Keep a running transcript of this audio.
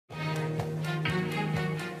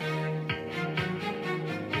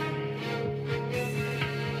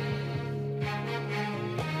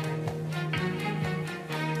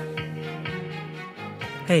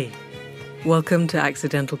Hey, welcome to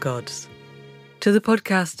Accidental Gods, to the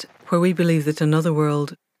podcast where we believe that another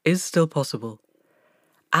world is still possible,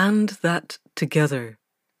 and that together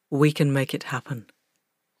we can make it happen.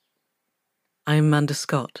 I'm Amanda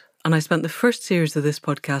Scott, and I spent the first series of this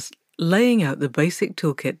podcast laying out the basic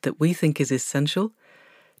toolkit that we think is essential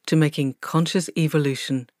to making conscious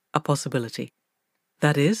evolution a possibility.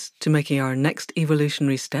 That is, to making our next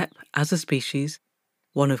evolutionary step as a species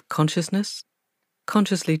one of consciousness,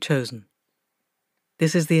 consciously chosen.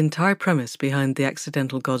 This is the entire premise behind the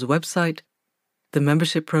Accidental Gods website, the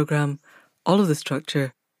membership program, all of the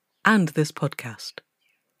structure, and this podcast.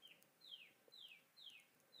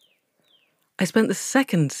 I spent the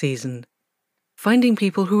second season finding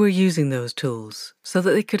people who were using those tools so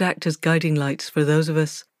that they could act as guiding lights for those of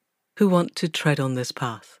us who want to tread on this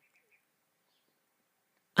path.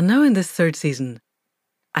 And now in this third season,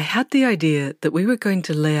 I had the idea that we were going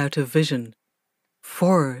to lay out a vision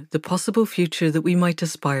for the possible future that we might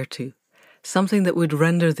aspire to, something that would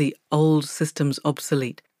render the old systems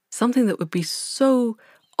obsolete, something that would be so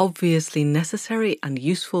obviously necessary and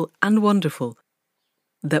useful and wonderful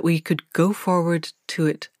that we could go forward to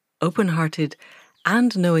it open-hearted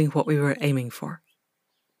and knowing what we were aiming for.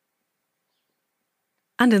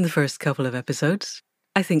 And in the first couple of episodes,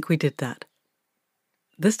 I think we did that.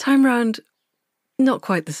 This time round, not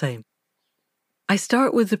quite the same. I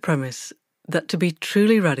start with the premise that to be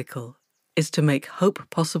truly radical is to make hope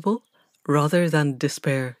possible rather than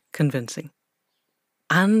despair convincing.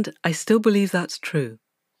 And I still believe that's true.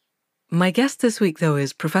 My guest this week, though,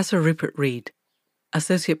 is Professor Rupert Read,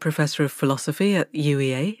 Associate Professor of Philosophy at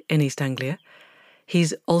UEA in East Anglia.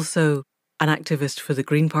 He's also an activist for the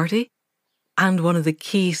Green Party and one of the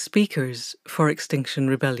key speakers for Extinction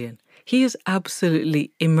Rebellion. He is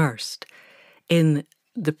absolutely immersed in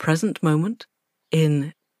the present moment,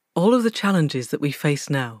 in all of the challenges that we face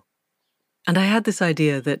now. And I had this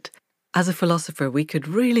idea that as a philosopher, we could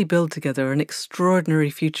really build together an extraordinary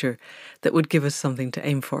future that would give us something to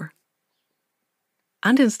aim for.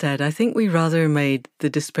 And instead, I think we rather made the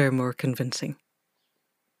despair more convincing.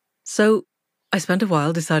 So I spent a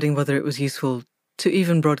while deciding whether it was useful to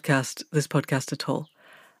even broadcast this podcast at all.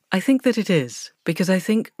 I think that it is, because I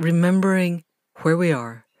think remembering where we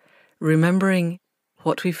are, remembering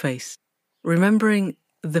what we face, remembering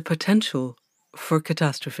the potential for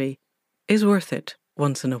catastrophe is worth it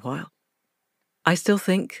once in a while. I still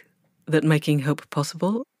think that making hope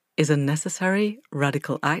possible is a necessary,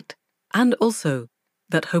 radical act, and also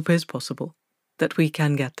that hope is possible, that we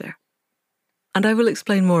can get there. And I will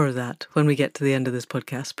explain more of that when we get to the end of this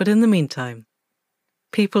podcast. But in the meantime,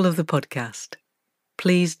 people of the podcast,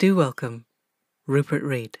 please do welcome Rupert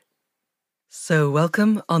Read. So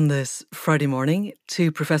welcome on this Friday morning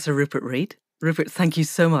to Professor Rupert Read. Rupert, thank you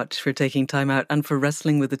so much for taking time out and for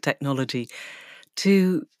wrestling with the technology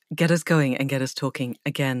to get us going and get us talking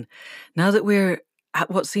again. Now that we're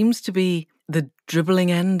at what seems to be the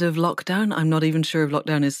dribbling end of lockdown, I'm not even sure if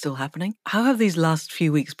lockdown is still happening. How have these last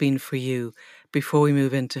few weeks been for you before we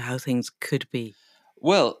move into how things could be?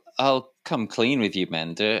 Well, I'll come clean with you,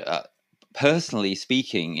 Menda. Personally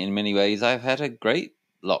speaking, in many ways, I've had a great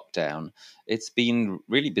lockdown. It's been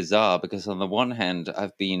really bizarre because on the one hand,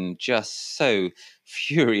 I've been just so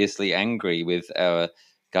furiously angry with our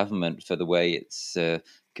government for the way it's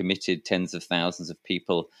committed tens of thousands of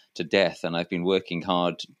people to death. And I've been working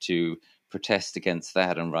hard to protest against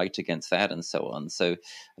that and write against that and so on. So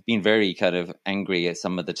I've been very kind of angry at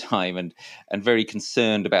some of the time and very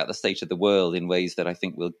concerned about the state of the world in ways that I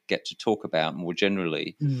think we'll get to talk about more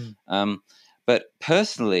generally. But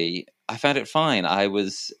personally, I found it fine. I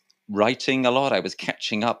was writing a lot. I was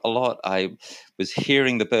catching up a lot. I was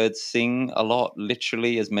hearing the birds sing a lot,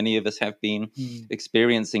 literally, as many of us have been,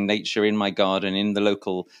 experiencing nature in my garden, in the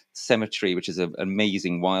local cemetery, which is an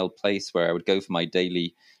amazing wild place where I would go for my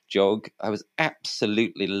daily jog. I was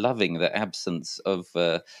absolutely loving the absence of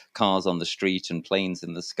cars on the street and planes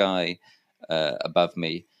in the sky above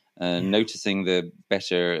me, noticing the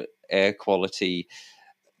better air quality.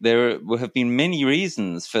 There have been many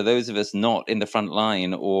reasons for those of us not in the front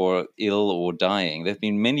line or ill or dying. There have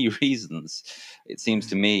been many reasons, it seems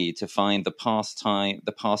to me, to find the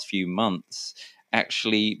past few months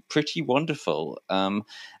actually pretty wonderful. And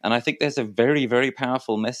I think there's a very, very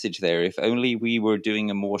powerful message there. If only we were doing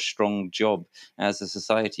a more strong job as a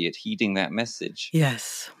society at heeding that message.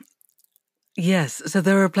 Yes. So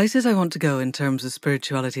there are places I want to go in terms of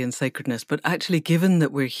spirituality and sacredness, but actually given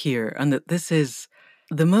that we're here and that this is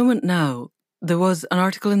the moment now, there was an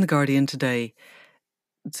article in The Guardian today,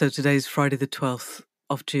 so today's Friday the 12th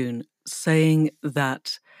of June, saying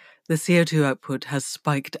that the CO2 output has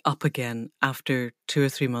spiked up again after 2 or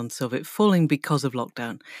 3 months of it falling because of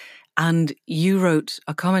lockdown. And you wrote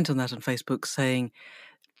a comment on that on Facebook saying,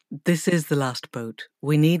 this is the last boat.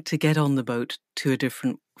 We need to get on the boat to a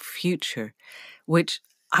different future, which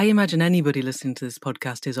I imagine anybody listening to this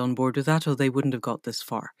podcast is on board with that, or they wouldn't have got this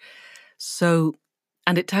far. So,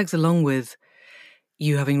 and it tags along with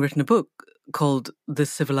you having written a book called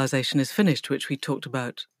This Civilization is Finished, which we talked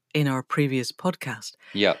about in our previous podcast.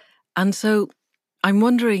 Yeah. And so I'm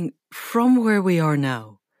wondering, from where we are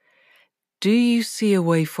now, do you see a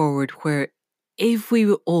way forward where if we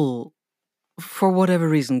all, for whatever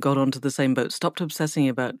reason, got onto the same boat, stopped obsessing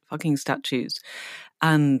about fucking statues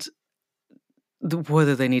and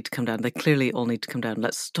whether they need to come down, they clearly all need to come down.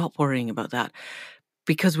 Let's stop worrying about that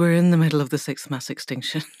because we're in the middle of the 6th mass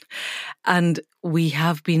extinction and we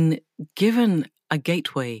have been given a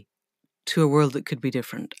gateway to a world that could be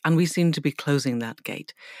different, and we seem to be closing that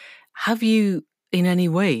gate. Have you in any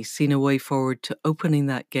way seen a way forward to opening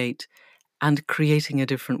that gate and creating a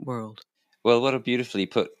different world? Well, what a beautifully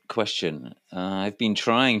put question. I've been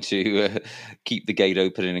trying to keep the gate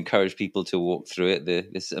open and encourage people to walk through it.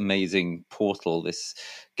 This amazing portal, this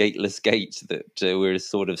gateless gate that we're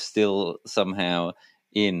sort of still somehow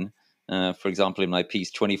in. For example, in my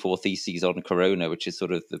piece, 24 Theses on Corona, which is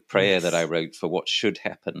sort of the prayer that I wrote for what should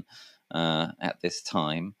happen at this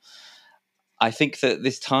time. I think that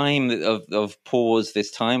this time of pause,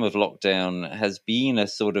 this time of lockdown, has been a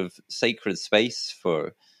sort of sacred space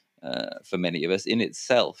for many of us in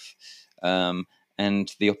itself,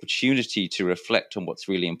 and the opportunity to reflect on what's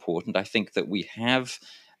really important. I think that we have,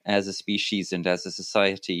 as a species and as a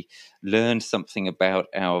society, learned something about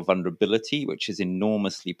our vulnerability, which is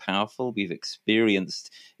enormously powerful. We've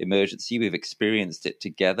experienced emergency, we've experienced it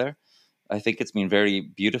together. I think it's been very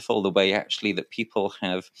beautiful the way actually that people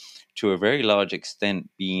have, to a very large extent,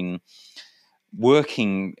 been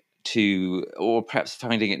working to, or perhaps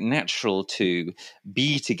finding it natural to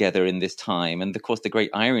be together in this time. And of course, the great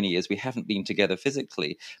irony is we haven't been together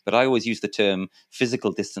physically, but I always use the term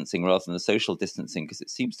physical distancing rather than social distancing, because it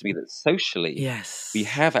seems to me that socially, we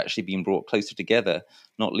have actually been brought closer together,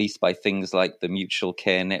 not least by things like the mutual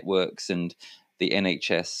care networks and the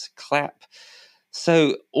NHS CLAP.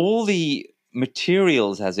 So all the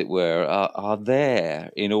materials, as it were, are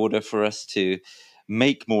there in order for us to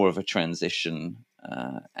make more of a transition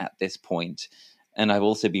at this point. And I've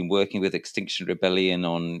also been working with Extinction Rebellion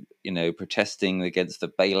on, protesting against the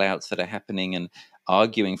bailouts that are happening and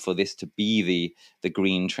arguing for this to be the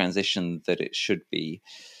green transition that it should be.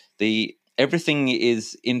 Everything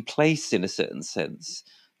is in place in a certain sense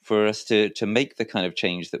for us to make the kind of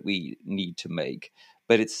change that we need to make.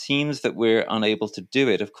 But it seems that we're unable to do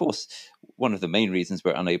it. Of course, one of the main reasons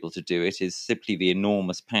we're unable to do it is simply the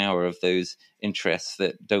enormous power of those interests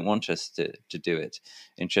that don't want us to do it.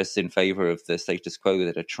 Interests in favor of the status quo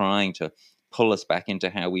that are trying to pull us back into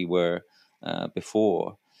how we were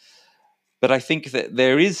before. But I think that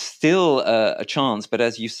there is still a chance. But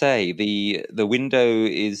as you say, the window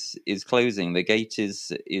is closing. The gate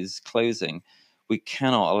is closing. We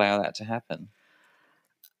cannot allow that to happen.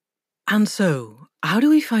 And so, how do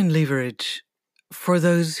we find leverage for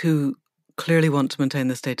those who clearly want to maintain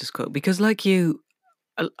the status quo? Because like you,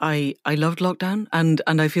 I loved lockdown, and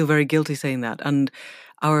I feel very guilty saying that. And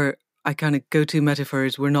I kind of go-to metaphor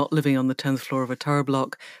is we're not living on the 10th floor of a tower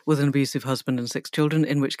block with an abusive husband and 6 children,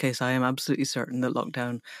 in which case I am absolutely certain that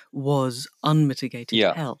lockdown was unmitigated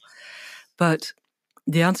hell. But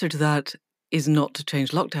the answer to that is not to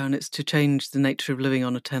change lockdown, it's to change the nature of living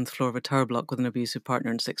on a 10th floor of a tower block with an abusive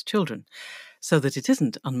partner and 6 children, so that it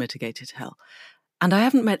isn't unmitigated hell. And I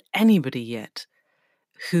haven't met anybody yet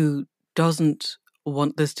who doesn't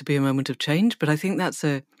want this to be a moment of change, but I think that's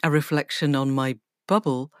a reflection on my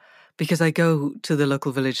bubble, because I go to the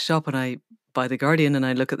local village shop and I buy The Guardian and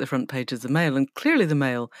I look at the front page of the Mail, and clearly the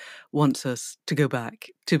Mail wants us to go back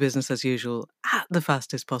to business as usual at the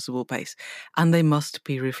fastest possible pace, and they must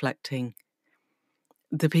be reflecting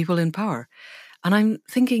the people in power. And I'm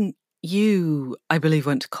thinking, you, I believe,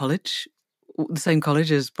 went to college, the same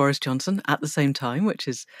college as Boris Johnson at the same time, which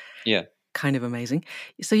is kind of amazing.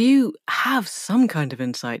 So you have some kind of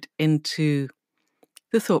insight into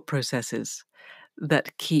the thought processes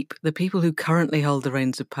that keep the people who currently hold the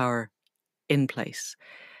reins of power in place.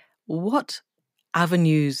 What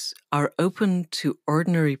avenues are open to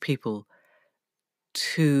ordinary people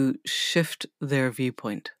to shift their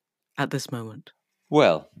viewpoint at this moment?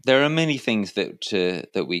 Well, there are many things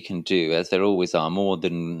that we can do, as there always are, more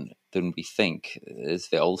than than we think. There's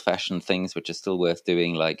the old-fashioned things which are still worth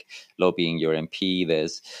doing, like lobbying your MP.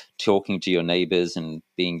 There's talking to your neighbors and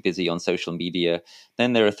being busy on social media.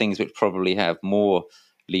 Then there are things which probably have more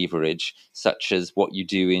leverage, such as what you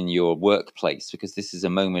do in your workplace, because this is a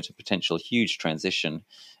moment of potential huge transition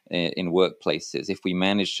in workplaces. If we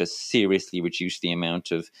manage to seriously reduce the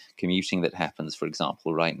amount of commuting that happens, for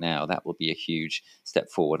example, right now, that will be a huge step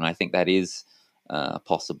forward. And I think that is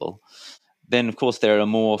possible. Then, of course, there are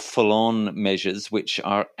more full-on measures which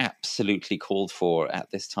are absolutely called for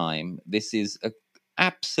at this time. This is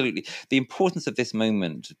absolutely the importance of this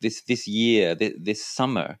moment, this year, this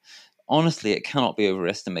summer. Honestly, it cannot be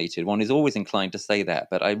overestimated. One is always inclined to say that,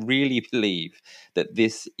 but I really believe that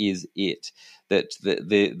this is it. That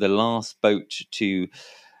the last boat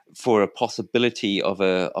for a possibility of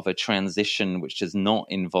a transition which does not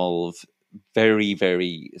involve very,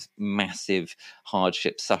 very massive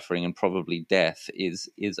hardship, suffering, and probably death is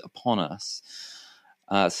upon us.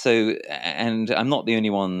 And I'm not the only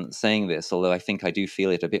one saying this, although I think I do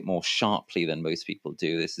feel it a bit more sharply than most people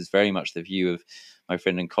do. This is very much the view of my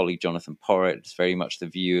friend and colleague Jonathan Porritt. It's very much the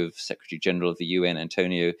view of Secretary General of the UN,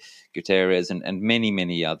 Antonio Guterres, and many,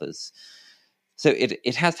 many others. So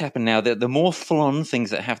it has to happen now. The more full-on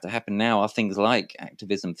things that have to happen now are things like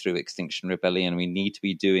activism through Extinction Rebellion. We need to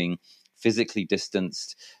be doing physically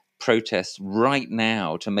distanced protests right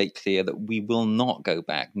now to make clear that we will not go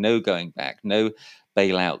back. No going back. No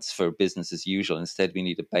bailouts for business as usual. Instead, we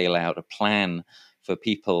need a bailout, a plan for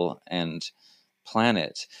people and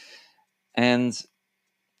planet. And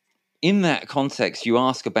in that context, you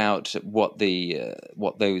ask about what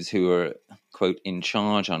those who are, quote, in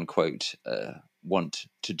charge, unquote, want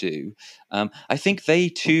to do. I think they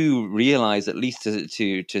too realize, at least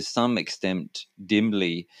to some extent,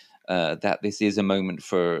 dimly, that this is a moment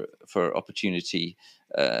for opportunity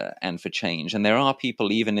and for change. And there are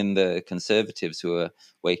people, even in the Conservatives, who are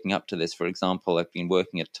waking up to this. For example, I've been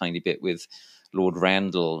working a tiny bit with Lord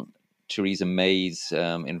Randall, Theresa May's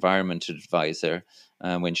environment advisor,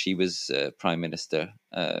 when she was Prime Minister,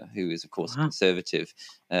 who is, of course, a Conservative.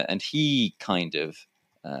 And he kind of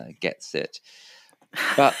gets it.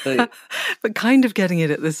 But but kind of getting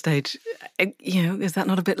it at this stage, is that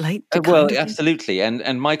not a bit late? Well, absolutely.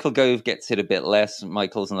 And Michael Gove gets it a bit less.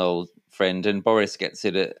 Michael's an old friend, and Boris gets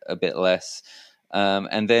it a bit less.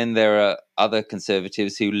 And then there are other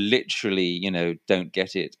Conservatives who literally, don't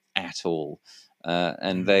get it at all.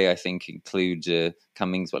 And they, I think, include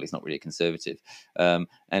Cummings. Well, he's not really a Conservative. And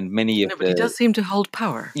many of but he does seem to hold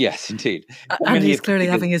power. Yes, indeed. And he's clearly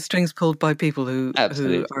having his strings pulled by people who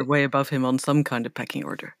Absolutely. are way above him on some kind of pecking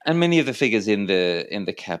order. And many of the figures in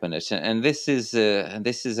the cabinet, and this is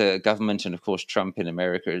a government, and of course Trump in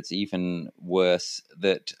America, it's even worse,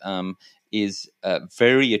 that is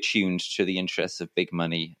very attuned to the interests of big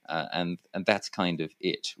money, and that's kind of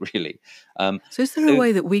it, really. So is there a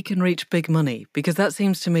way that we can reach big money? Because that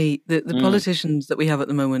seems to me that the politicians that we have at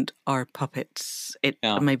the moment are puppets.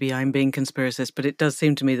 Maybe I'm being conspiracist, but it does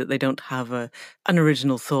seem to me that they don't have an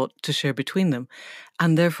original thought to share between them,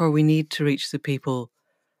 and therefore we need to reach the people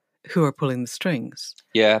who are pulling the strings.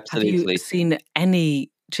 Yeah, absolutely. Have you seen any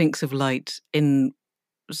chinks of light in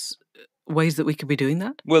ways that we could be doing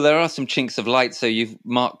that? Well, there are some chinks of light. So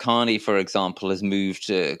Mark Carney, for example, has moved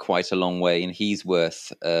quite a long way, and he's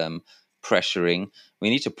worth pressuring.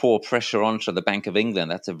 We need to pour pressure onto the Bank of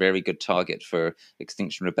England. That's a very good target for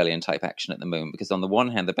Extinction Rebellion type action at the moment, because on the one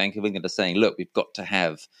hand, the Bank of England are saying, look, we've got to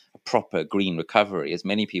have a proper green recovery, as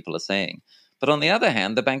many people are saying. But on the other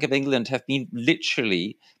hand, the Bank of England have been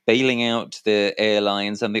literally bailing out the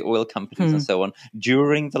airlines and the oil companies and so on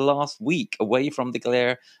during the last week, away from the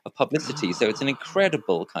glare of publicity. So it's an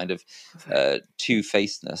incredible kind of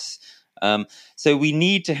two-facedness. So we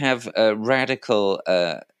need to have a radical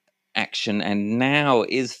action, and now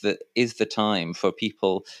is the time for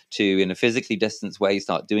people to, in a physically distanced way,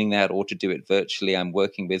 start doing that, or to do it virtually. I'm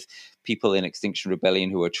working with people in Extinction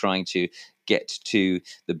Rebellion who are trying to get to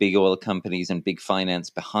the big oil companies and big finance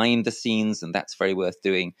behind the scenes, and that's very worth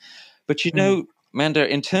doing. But Manda,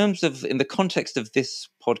 in the context of this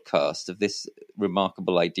podcast, of this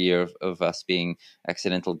remarkable idea of us being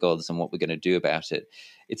accidental gods and what we're going to do about it,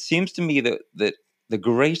 it seems to me that the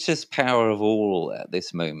greatest power of all at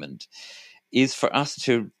this moment is for us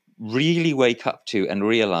to really wake up to and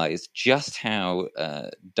realize just how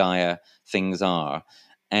dire things are,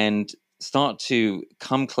 and start to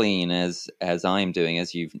come clean, as I'm doing,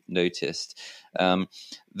 as you've noticed,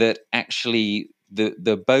 that actually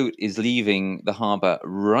the boat is leaving the harbor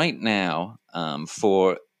right now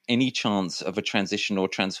for any chance of a transition or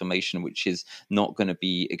transformation which is not going to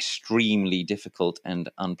be extremely difficult and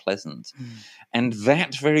unpleasant. And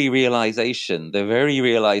that very realization, the very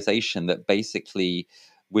realization that basically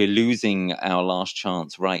we're losing our last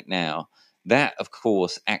chance right now, that, of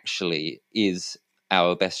course, actually is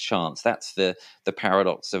our best chance. That's the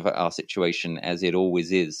paradox of our situation, as it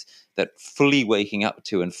always is, that fully waking up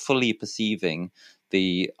to and fully perceiving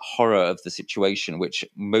the horror of the situation, which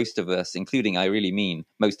most of us, including, I really mean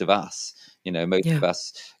most of us, most of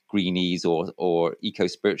us greenies or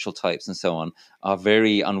eco-spiritual types and so on, are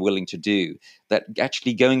very unwilling to do, that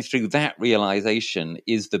actually going through that realization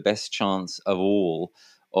is the best chance of all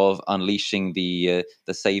of unleashing the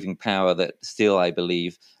saving power that still, I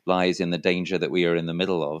believe, lies in the danger that we are in the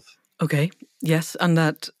middle of. Okay, yes, and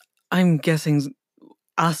that, I'm guessing,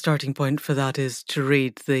 a starting point for that is to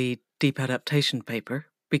read the deep adaptation paper,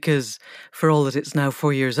 because for all that it's now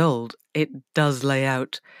 4 years old, it does lay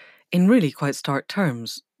out in really quite stark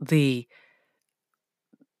terms the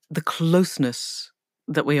closeness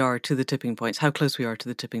that we are to the tipping points, how close we are to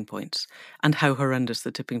the tipping points, and how horrendous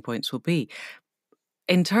the tipping points will be.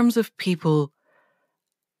 In terms of people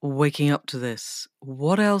waking up to this,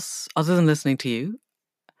 what else, other than listening to you?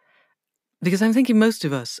 Because I'm thinking most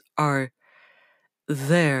of us are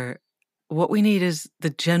there. What we need is the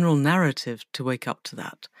general narrative to wake up to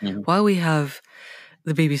that. Mm-hmm. While we have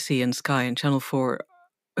the BBC and Sky and Channel 4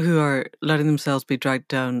 who are letting themselves be dragged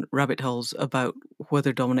down rabbit holes about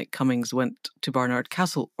whether Dominic Cummings went to Barnard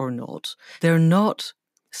Castle or not, they're not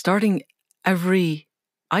starting every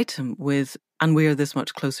item with, and we are this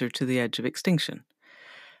much closer to the edge of extinction,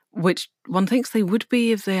 which one thinks they would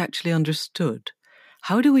be if they actually understood.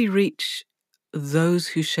 How do we reach those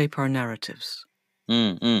who shape our narratives?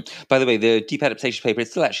 By the way, the deep adaptation paper,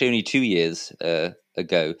 it's still actually only 2 years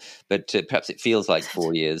ago, but perhaps it feels like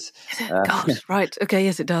 4 years. Is it? God, right. Okay,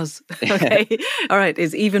 yes, it does. Okay. All right.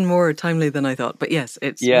 It's even more timely than I thought. But yes,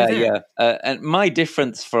 we're there. Yeah. And my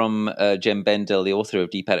difference from Jem Bendell, the author of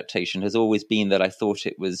Deep Adaptation, has always been that I thought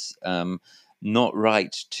it was not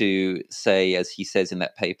right to say, as he says in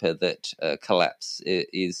that paper, that collapse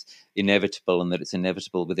is inevitable and that it's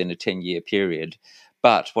inevitable within a 10-year period.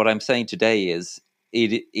 But what I'm saying today is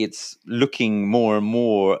it's looking more and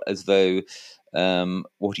more as though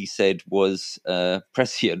what he said was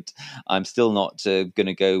prescient. I'm still not going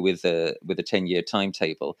to go with a 10-year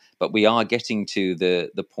timetable, but we are getting to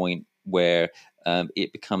the point where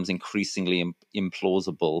it becomes increasingly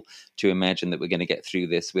implausible to imagine that we're going to get through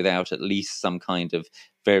this without at least some kind of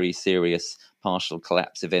very serious partial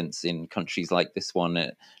collapse events in countries like this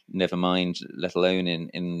one. Never mind, let alone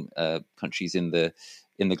in countries in the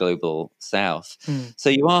global south. So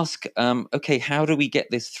you ask, okay, how do we get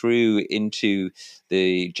this through into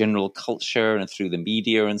the general culture and through the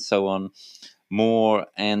media and so on more?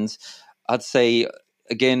 And I'd say,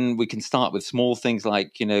 again, we can start with small things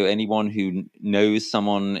like, anyone who knows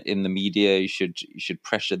someone in the media, you should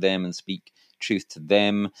pressure them and speak truth to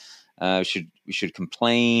them. We should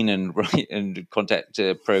complain and write and contact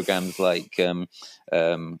programs like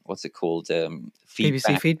what's it called,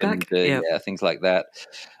 BBC Feedback, and, things like that.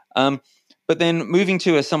 But then moving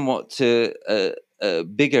to a somewhat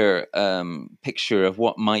bigger picture of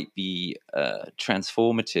what might be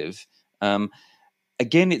transformative.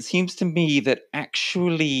 Again, it seems to me that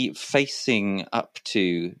actually facing up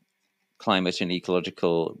to climate and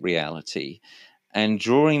ecological reality and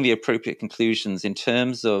drawing the appropriate conclusions in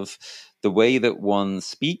terms of the way that one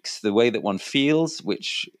speaks, the way that one feels,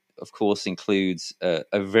 which of course includes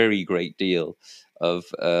a very great deal of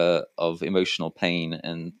emotional pain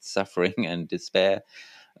and suffering and despair.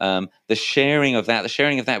 The sharing of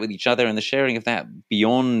that with each other, and the sharing of that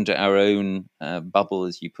beyond our own bubble,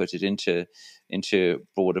 as you put it, into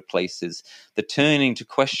broader places. The turning to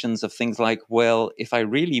questions of things like, well, if I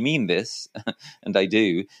really mean this, and I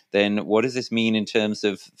do, then what does this mean in terms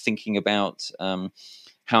of thinking about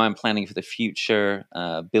how I'm planning for the future,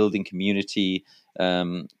 building community,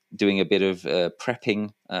 doing a bit of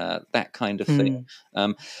prepping, that kind of thing.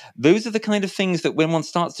 Those are the kind of things that when one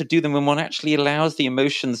starts to do them, when one actually allows the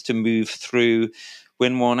emotions to move through,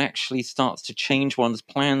 when one actually starts to change one's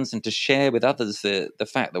plans and to share with others the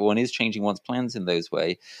fact that one is changing one's plans in those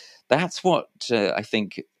ways, that's what I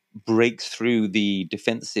think breaks through the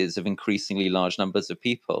defenses of increasingly large numbers of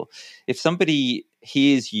people. If somebody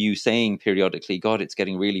hears you saying periodically, God, it's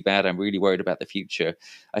getting really bad, I'm really worried about the future,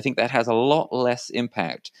 I think that has a lot less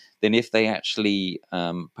impact than if they actually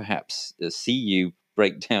perhaps see you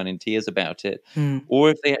break down in tears about it, or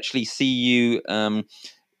if they actually see you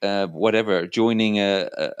joining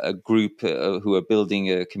a group who are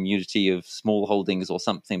building a community of small holdings or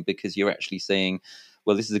something, because you're actually saying,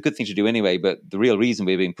 well, this is a good thing to do anyway, but the real reason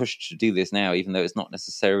we're being pushed to do this now, even though it's not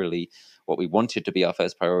necessarily what we wanted to be our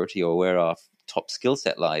first priority or where our top skill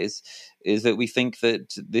set lies, is that we think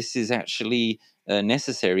that this is actually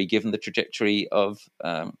necessary given the trajectory of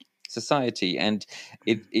society. And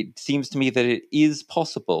it seems to me that it is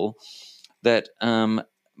possible that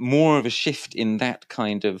more of a shift in that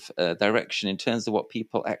kind of direction in terms of what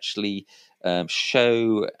people actually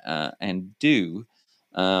show and do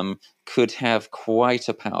could have quite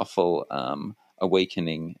a powerful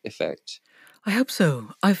awakening effect. I hope so.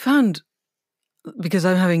 I found, because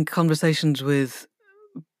I'm having conversations with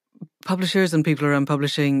publishers and people around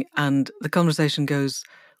publishing, and the conversation goes,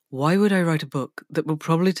 why would I write a book that will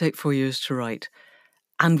probably take 4 years to write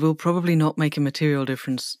and will probably not make a material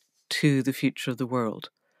difference to the future of the world?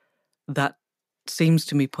 That seems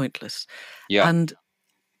to me pointless. Yeah.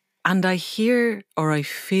 And I hear, or I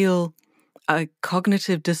feel, a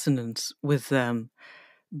cognitive dissonance with them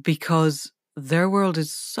because their world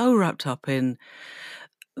is so wrapped up in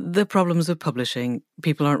the problems of publishing.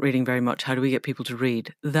 People aren't reading very much. How do we get people to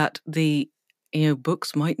read? That the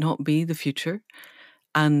books might not be the future.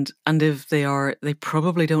 And if they are, they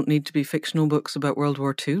probably don't need to be fictional books about World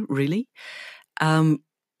War II, really.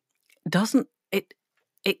 Doesn't it?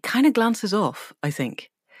 It kind of glances off, I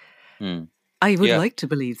think. I would like to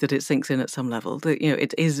believe that it sinks in at some level, that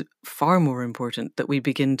it is far more important that we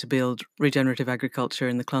begin to build regenerative agriculture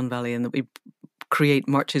in the Clon Valley and that we create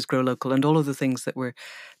Marches Grow Local and all of the things that we're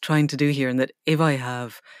trying to do here, and that if I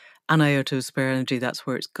have an iota of spare energy, that's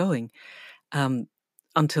where it's going.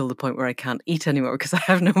 Until the point where I can't eat anymore because I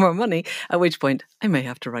have no more money, at which point I may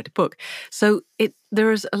have to write a book. So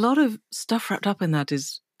there is a lot of stuff wrapped up in that.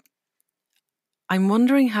 I'm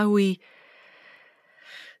wondering how we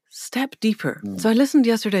step deeper. So I listened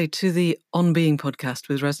yesterday to the On Being podcast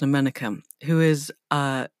with Resna Menachem, who is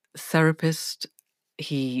a therapist.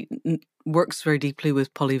 He works very deeply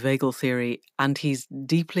with polyvagal theory, and he's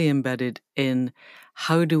deeply embedded in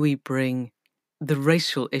how do we bring the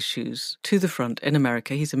racial issues to the front in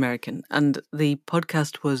America. He's American. And the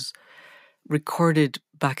podcast was recorded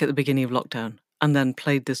back at the beginning of lockdown and then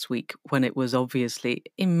played this week when it was obviously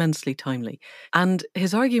immensely timely. And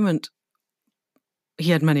his argument, he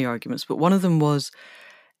had many arguments, but one of them was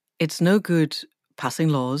it's no good passing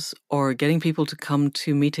laws or getting people to come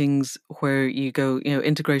to meetings where you go,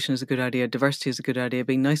 integration is a good idea, diversity is a good idea,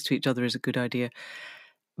 being nice to each other is a good idea,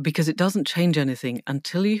 because it doesn't change anything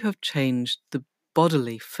until you have changed the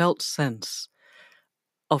bodily, felt sense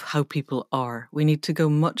of how people are. We need to go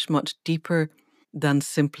much, much deeper than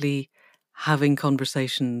simply having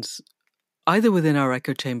conversations either within our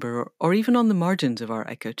echo chamber or even on the margins of our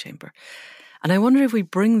echo chamber. And I wonder if we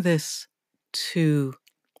bring this to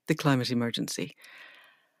the climate emergency,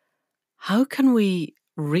 how can we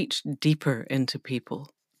reach deeper into people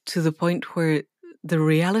to the point where the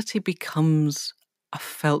reality becomes a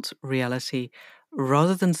felt reality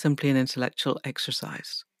rather than simply an intellectual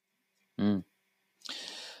exercise?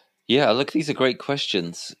 Yeah, look, these are great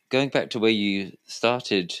questions. Going back to where you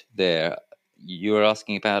started there, you were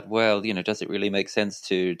asking about, well, does it really make sense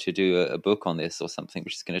to do a book on this or something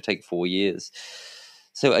which is going to take 4 years?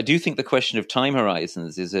 So I do think the question of time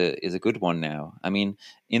horizons is a good one now. I mean,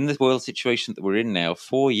 in the world situation that we're in now,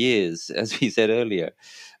 4 years, as we said earlier,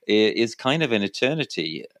 is kind of an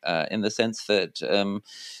eternity in the sense that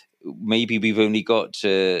maybe we've only got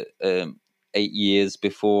 8 years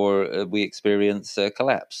before we experience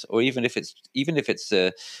collapse, or even if it's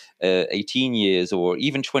 18 years or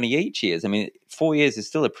even 28 years. I mean, 4 years is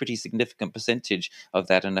still a pretty significant percentage of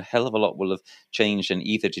that, and a hell of a lot will have changed and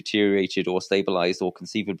either deteriorated or stabilized or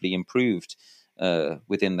conceivably improved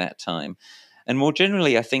within that time. And more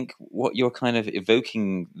generally, I think what you're kind of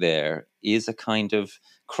evoking there is a kind of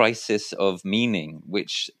crisis of meaning,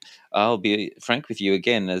 which I'll be frank with you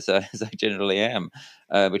again, as I generally am,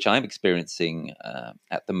 which I'm experiencing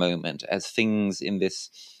at the moment, as things in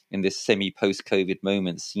this semi-post-COVID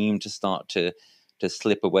moment seem to start to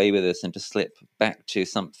slip away with us and to slip back to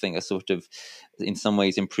something a sort of, in some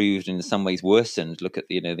ways improved and in some ways worsened. Look at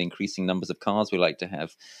the increasing numbers of cars we like to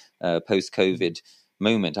have post-COVID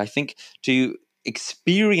moment. I think to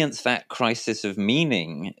experience that crisis of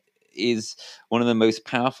meaning is one of the most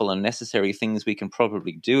powerful and necessary things we can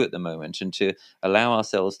probably do at the moment, and to allow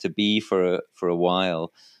ourselves to be for a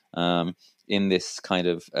while in this kind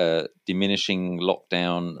of diminishing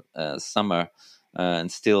lockdown summer,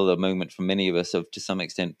 and still a moment for many of us of, to some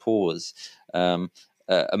extent, pause,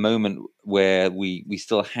 a moment where we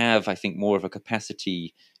still have, I think, more of a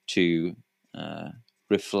capacity to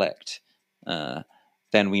reflect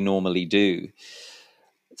than we normally do.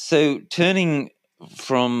 So turning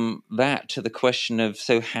from that to the question of,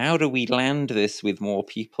 so how do we land this with more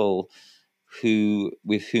people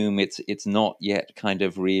with whom it's not yet kind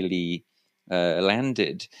of really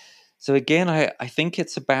landed? So again, I think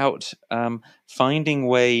it's about finding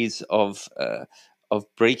ways of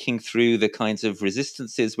breaking through the kinds of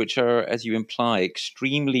resistances which are, as you imply,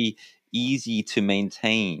 extremely easy to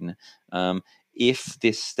maintain if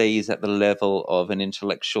this stays at the level of an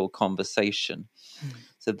intellectual conversation.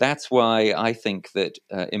 So that's why I think that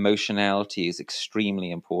emotionality is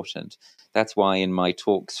extremely important. That's why in my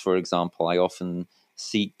talks, for example, I often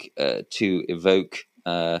seek to evoke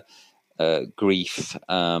grief,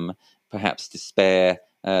 perhaps despair,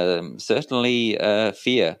 certainly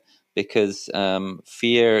fear, because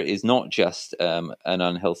fear is not just an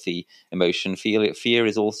unhealthy emotion. Fear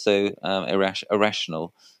is also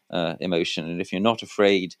irrational emotion. And if you're not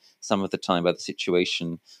afraid some of the time by the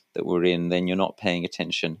situation that we're in, then you're not paying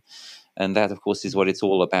attention. And that, of course, is what it's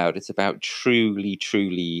all about. It's about truly,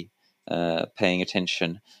 truly paying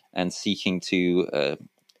attention and seeking to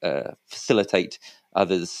facilitate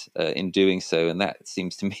others in doing so. And that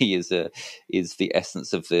seems to me is the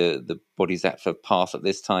essence of the Bodhisattva path at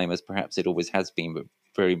this time, as perhaps it always has been, but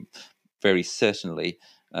very, very certainly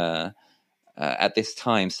at this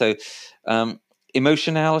time. So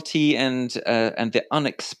emotionality and the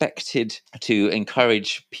unexpected, to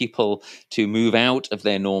encourage people to move out of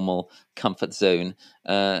their normal comfort zone.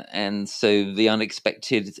 And so the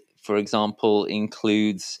unexpected, for example,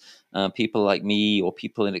 includes people like me or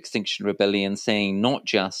people in Extinction Rebellion saying not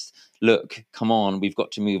just, look, come on, we've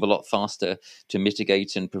got to move a lot faster to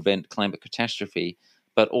mitigate and prevent climate catastrophe,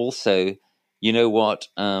 but also, you know what,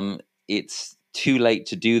 it's too late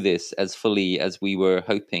to do this as fully as we were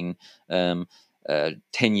hoping 10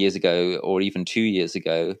 years ago or even 2 years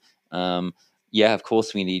ago. Yeah, of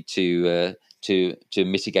course we need to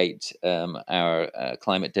mitigate our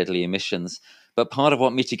climate deadly emissions. But part of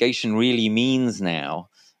what mitigation really means now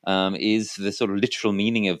is the sort of literal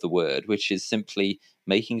meaning of the word, which is simply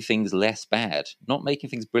making things less bad, not making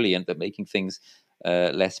things brilliant, but making things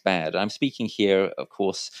less bad. I'm speaking here, of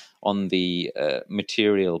course, on the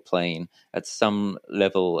material plane. At some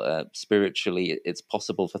level, spiritually, it's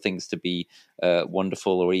possible for things to be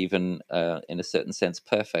wonderful or even, in a certain sense,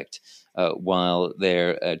 perfect, while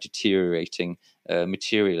they're deteriorating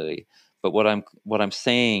materially. But what I'm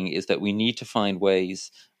saying is that we need to find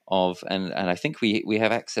ways of, and I think we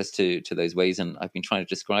have access to those ways, and I've been trying to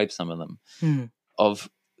describe some of them, of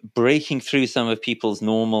breaking through some of people's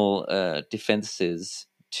normal defenses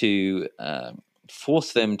to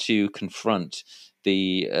force them to confront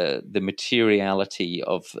the materiality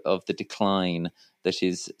of the decline that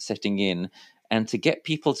is setting in, and to get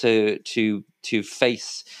people to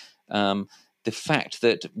face the fact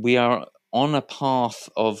that we are on a path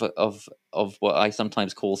of what I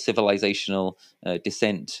sometimes call civilizational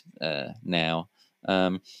descent now.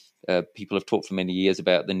 People have talked for many years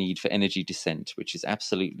about the need for energy descent, which is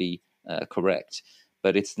absolutely correct.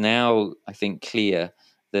 But it's now, I think, clear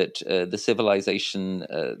that the civilization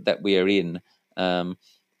that we are in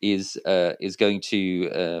is going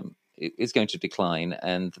to decline,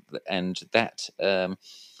 and that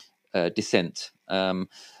descent.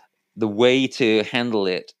 The way to handle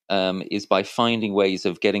it is by finding ways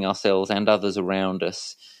of getting ourselves and others around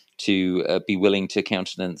us to be willing to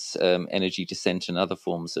countenance energy descent and other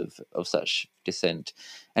forms of such descent.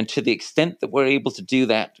 And to the extent that we're able to do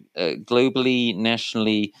that globally,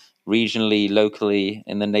 nationally, regionally, locally,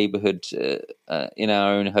 in the neighborhood, in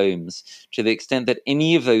our own homes, to the extent that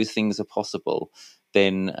any of those things are possible,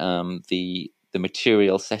 then the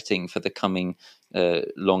material setting for the coming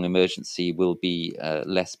long emergency will be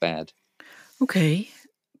less bad. Okay.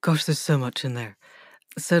 Gosh, there's so much in there.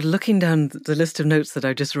 So looking down the list of notes that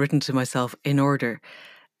I've just written to myself in order,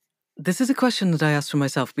 this is a question that I asked for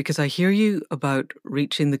myself because I hear you about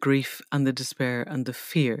reaching the grief and the despair and the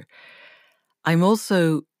fear. I'm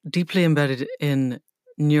also deeply embedded in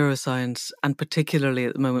neuroscience, and particularly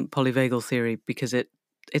at the moment polyvagal theory, because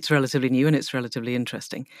it's relatively new and it's relatively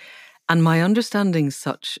interesting. And my understanding,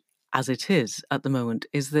 such as it is at the moment,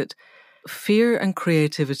 is that fear and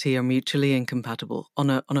creativity are mutually incompatible on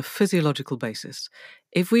a physiological basis.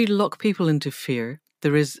 If we lock people into fear,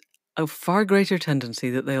 there is a far greater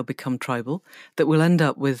tendency that they'll become tribal, that we'll end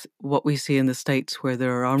up with what we see in the States, where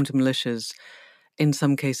there are armed militias, in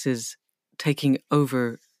some cases taking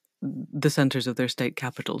over the centers of their state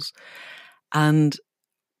capitals. And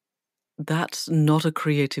that's not a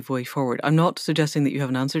creative way forward. I'm not suggesting that you have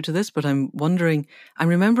an answer to this, but I'm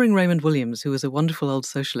remembering Raymond Williams, who was a wonderful old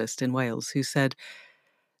socialist in Wales, who said,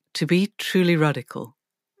 to be truly radical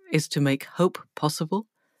is to make hope possible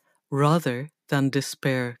rather than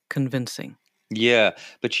despair convincing. Yeah,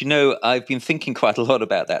 but I've been thinking quite a lot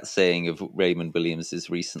about that saying of Raymond Williams's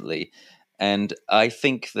recently, and I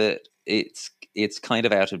think that it's kind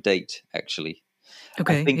of out of date, actually. I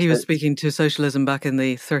Okay, think he was that speaking to socialism back in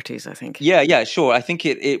the 30s, I think. yeah, sure. I think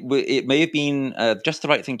it may have been just the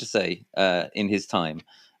right thing to say in his time,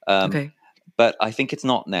 um, Okay. but I think it's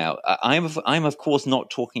not now. I'm of course not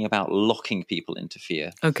talking about locking people into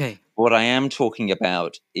fear. Okay. What I am talking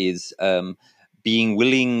about is being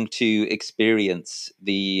willing to experience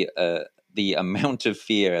the amount of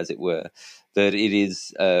fear, as it were, that it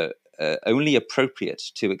is only appropriate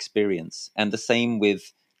to experience, and the same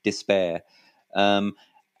with despair. Um,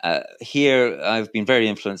 Here, I've been very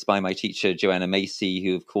influenced by my teacher, Joanna Macy,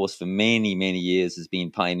 who, of course, for many, many years has been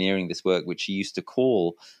pioneering this work, which she used to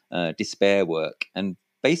call despair work. And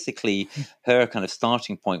basically, her kind of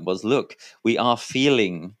starting point was, look, we are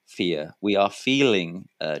feeling fear, we are feeling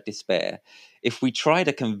despair. If we try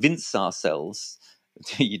to convince ourselves,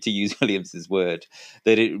 to use Williams's word,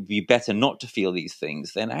 that it would be better not to feel these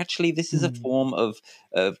things, then actually this is a Mm. form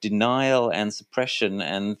of denial and suppression,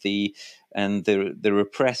 and the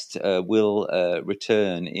repressed will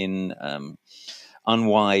return in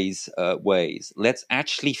unwise ways. Let's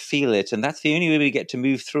actually feel it, and that's the only way we get to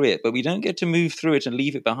move through it. But we don't get to move through it and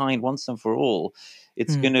leave it behind once and for all.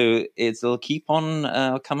 Mm. It'll keep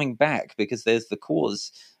on coming back, because there's the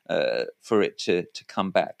cause for it to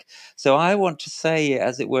come back. So I want to say,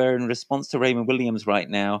 as it were, in response to Raymond Williams right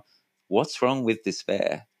now, what's wrong with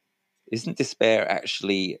despair? Isn't despair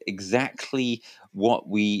actually exactly what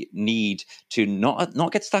we need to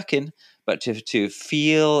not get stuck in, but to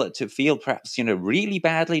feel perhaps really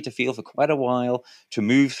badly, to feel for quite a while, to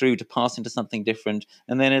move through, to pass into something different,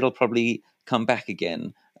 and then it'll probably come back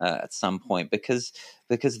again at some point, because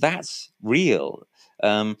that's real.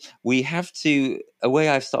 We have to. A way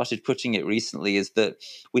I've started putting it recently is that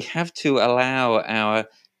we have to allow our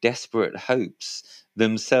desperate hopes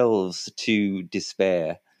themselves to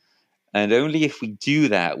despair. And only if we do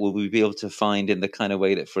that will we be able to find, in the kind of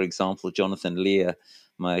way that, for example, Jonathan Lear,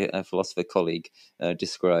 my philosopher colleague,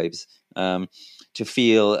 describes, to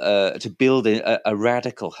build a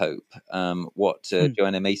radical hope, what Mm.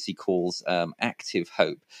 Joanna Macy calls active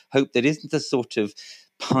hope that isn't a sort of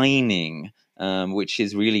pining, which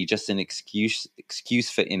is really just an excuse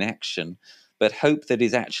for inaction, but hope that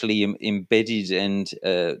is actually embedded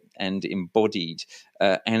and embodied,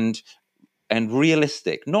 and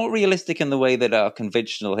realistic. Not realistic in the way that our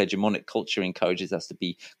conventional hegemonic culture encourages us to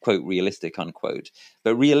be, quote, realistic, unquote,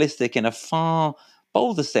 but realistic in a far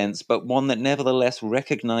bolder sense, but one that nevertheless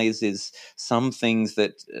recognizes some things,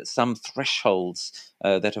 some thresholds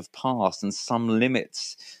that have passed, and some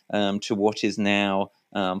limits to what is now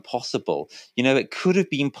possible. It could have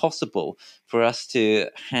been possible for us to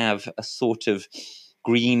have a sort of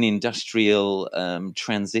green industrial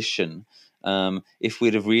transition, if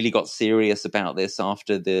we'd have really got serious about this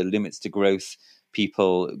after the limits to growth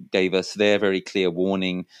people gave us their very clear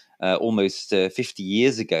warning almost 50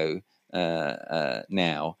 years ago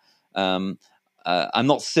now. I'm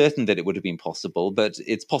not certain that it would have been possible, but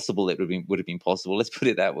it's possible it would have been possible. Let's put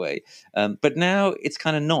it that way. But now it's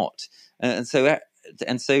kind of not, and so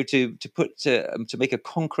to make a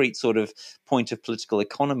concrete sort of point of political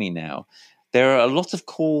economy now. There are a lot of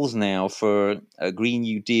calls now for a Green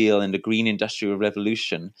New Deal and a Green Industrial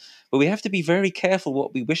Revolution, but we have to be very careful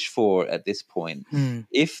what we wish for at this point. Mm.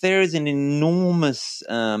 If there is an enormous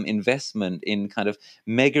investment in kind of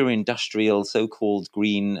mega industrial, so-called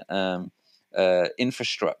green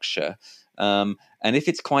infrastructure, and if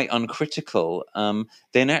it's quite uncritical,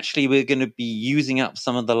 then actually we're going to be using up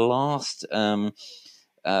some of the last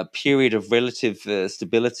period of relative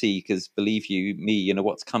stability, because believe you me,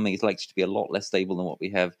 what's coming is likely to be a lot less stable than what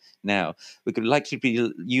we have now. We could likely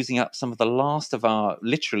be using up some of the last of our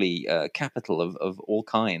literally capital of all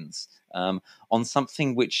kinds on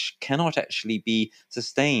something which cannot actually be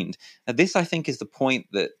sustained. Now, this, I think, is the point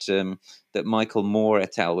that Michael Moore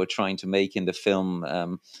et al. Were trying to make in the film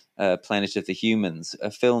Planet of the Humans,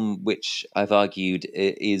 a film which I've argued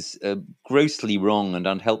is grossly wrong and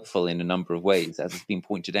unhelpful in a number of ways, as has been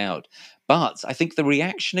pointed out. But I think the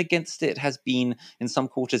reaction against it has been, in some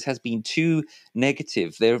quarters, has been too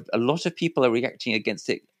negative. A lot of people are reacting against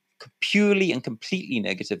it purely and completely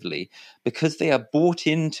negatively, because they are bought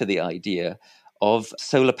into the idea of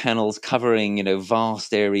solar panels covering,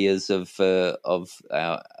 vast areas of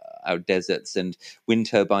our deserts, and wind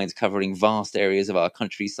turbines covering vast areas of our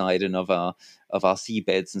countryside and of our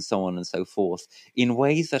seabeds, and so on and so forth, in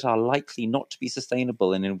ways that are likely not to be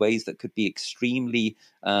sustainable, and in ways that could be extremely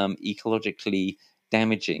ecologically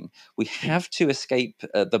damaging. We have to escape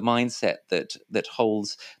the mindset that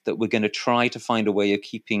holds that we're going to try to find a way of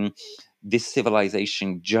keeping this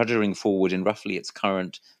civilization juddering forward in roughly its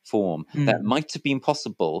current form. That might have been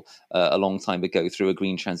possible a long time ago through a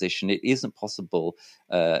green transition. It isn't possible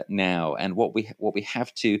now, and what we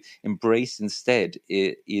have to embrace instead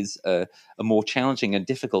is a more challenging and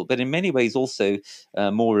difficult, but in many ways also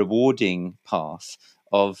more rewarding path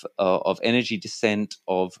of energy descent,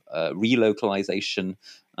 of relocalization,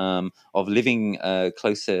 of living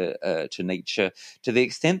closer to nature, to the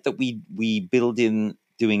extent that we build in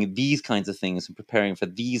doing these kinds of things and preparing for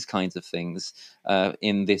these kinds of things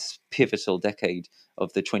in this pivotal decade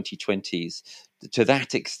of the 2020s. To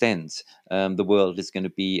that extent, the world is going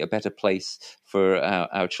to be a better place for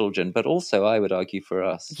our children, but also, I would argue, for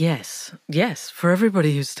us. Yes, for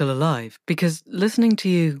everybody who's still alive. Because listening to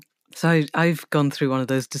you, so I've gone through one of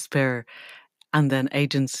those despair and then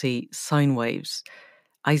agency sine waves.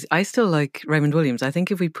 I still like Raymond Williams. I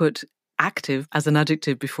think if we put active as an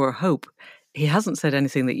adjective before hope, he hasn't said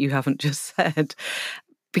anything that you haven't just said.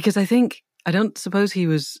 Because I don't suppose he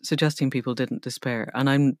was suggesting people didn't despair. And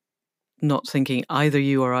I'm not thinking either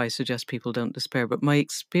you or I suggest people don't despair. But my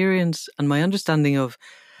experience and my understanding of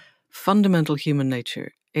fundamental human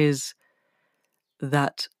nature is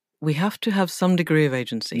that we have to have some degree of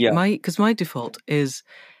agency. Yeah. Because my default is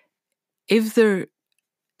if there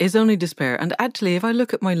is only despair. And actually, if I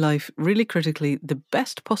look at my life really critically, the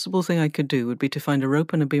best possible thing I could do would be to find a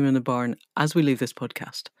rope and a beam in the barn as we leave this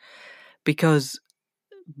podcast. Because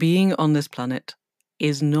being on this planet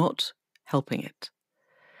is not helping it.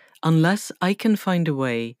 Unless I can find a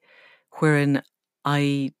way wherein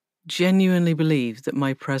I genuinely believe that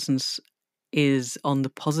my presence is on the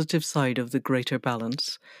positive side of the greater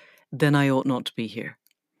balance, then I ought not to be here.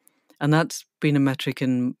 And that's been a metric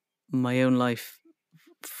in my own life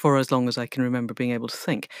for as long as I can remember being able to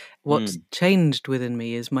think. What's changed within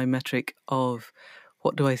me is my metric of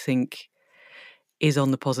what do I think is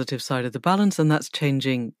on the positive side of the balance, and that's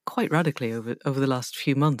changing quite radically over the last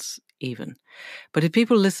few months even. But if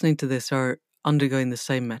people listening to this are undergoing the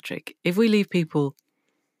same metric, if we leave people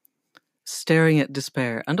staring at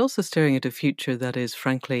despair and also staring at a future that is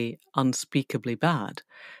frankly unspeakably bad,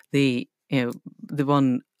 the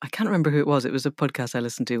one, I can't remember who it was a podcast I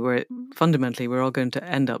listened to where fundamentally we're all going to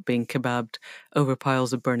end up being kebabbed over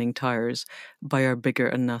piles of burning tires by our bigger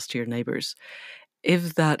and nastier neighbours.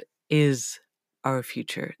 If that is our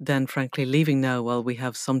future, then frankly leaving now while we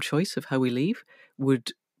have some choice of how we leave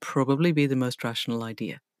would probably be the most rational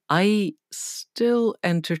idea. I still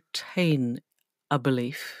entertain a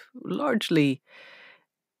belief, largely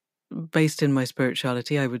based in my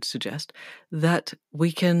spirituality, I would suggest, that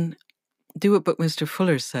we can do what Buckminster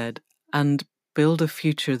Fuller said and build a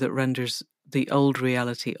future that renders the old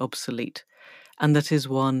reality obsolete, and that is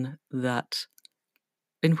one that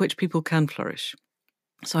in which people can flourish.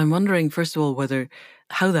 So I'm wondering, first of all,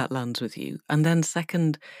 how that lands with you, and then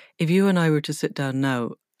second, if you and I were to sit down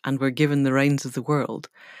now and were given the reins of the world,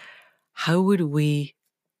 how would we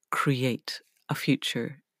create a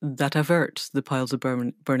future that averts the piles of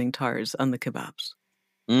burning tires and the kebabs?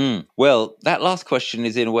 Well, that last question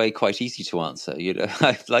is in a way quite easy to answer.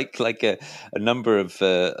 I've like a number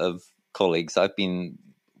of colleagues. I've been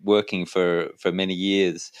working for many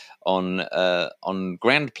years on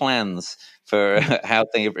grand plans for how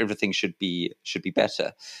everything should be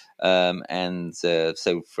better.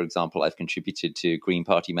 So, for example, I've contributed to Green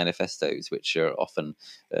Party manifestos, which are often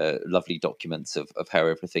lovely documents of how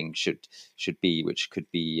everything should be, which could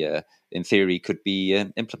be, in theory, could be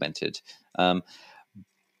implemented.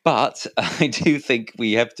 But I do think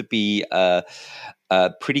we have to be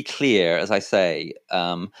pretty clear, as I say,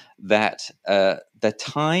 that the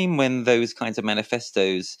time when those kinds of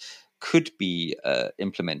manifestos could be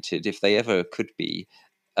implemented, if they ever could be,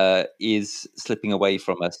 is slipping away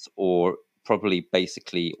from us, or probably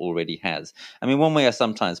basically already has. I mean, one way I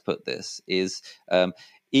sometimes put this is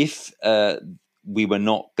if we were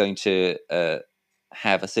not going to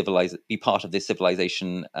have be part of this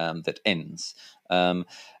civilization that ends,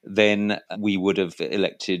 then we would have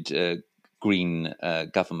elected green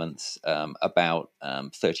governments about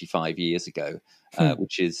 35 years ago,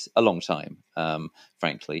 which is a long time,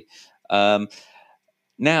 frankly.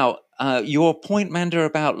 Now, your point, Manda,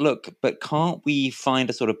 about but can't we find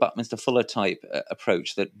a sort of Buckminster Fuller type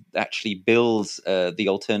approach that actually builds the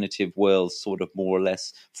alternative world sort of more or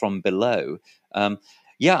less from below?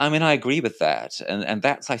 Yeah, I mean, I agree with that. And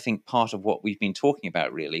that's, I think, part of what we've been talking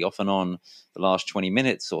about really off and on the last 20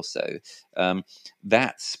 minutes or so.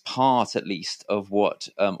 That's part, at least, of what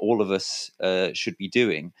all of us should be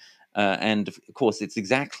doing. And of course, it's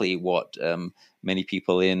exactly what many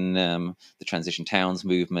people in the transition towns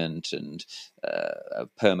movement and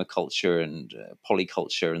permaculture and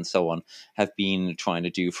polyculture and so on have been trying to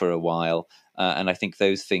do for a while. And I think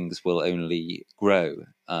those things will only grow,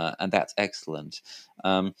 and that's excellent.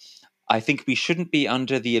 I think we shouldn't be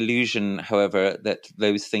under the illusion, however, that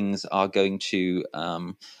those things are going to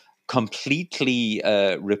completely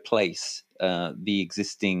replace the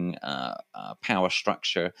existing power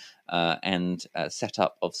structure and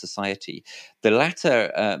setup of society. The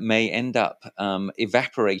latter may end up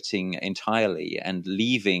evaporating entirely and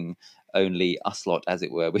leaving only us lot, as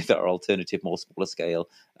it were, with our alternative, more smaller scale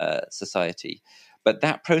society. But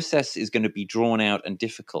that process is going to be drawn out and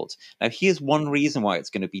difficult. Now, here's one reason why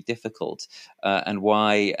it's going to be difficult and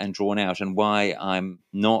drawn out, and why I'm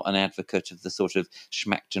not an advocate of the sort of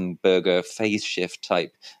Schmachtenberger phase shift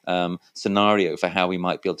type scenario for how we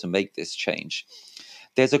might be able to make this change.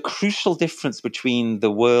 There's a crucial difference between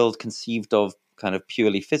the world conceived of kind of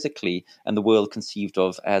purely physically and the world conceived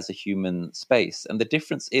of as a human space. And the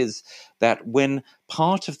difference is that when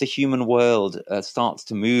part of the human world starts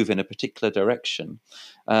to move in a particular direction,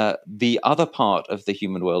 the other part of the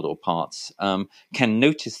human world or parts can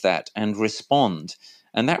notice that and respond.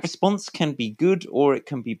 And that response can be good or it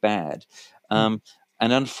can be bad. And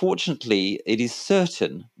unfortunately, it is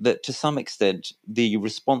certain that to some extent, the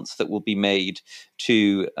response that will be made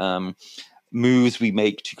to moves we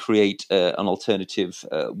make to create an alternative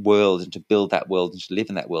world and to build that world and to live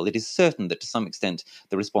in that world, it is certain that to some extent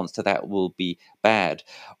the response to that will be bad.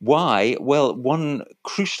 Why? Well, one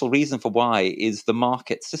crucial reason for why is the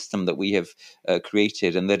market system that we have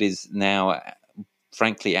created, and that is now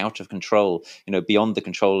frankly out of control, beyond the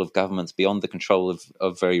control of governments, beyond the control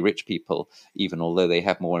of very rich people, even although they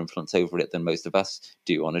have more influence over it than most of us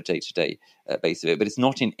do on a day-to-day basis of it. But it's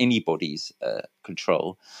not in anybody's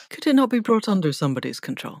control. Could it not be brought under somebody's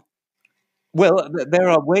control? Well, there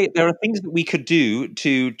are things that we could do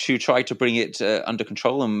to try to bring it under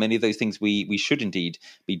control, and many of those things we should indeed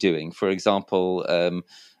be doing. For example,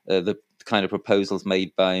 the kind of proposals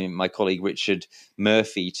made by my colleague Richard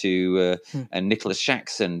Murphy and Nicholas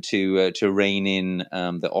Shaxson to rein in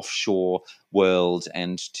the offshore world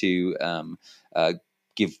and to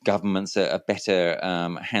give governments a better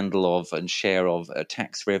handle of and share of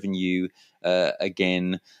tax revenue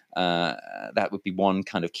again. That would be one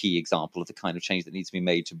kind of key example of the kind of change that needs to be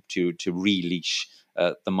made to releash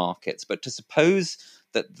the markets. But to suppose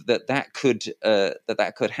that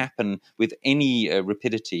could happen with any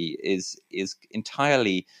rapidity is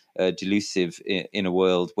entirely delusive in a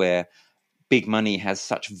world where big money has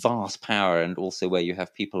such vast power, and also where you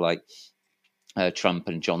have people like Trump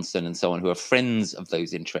and Johnson and so on, who are friends of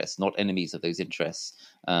those interests, not enemies of those interests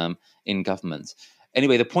in government.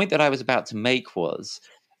 Anyway, the point that I was about to make was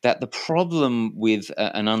that the problem with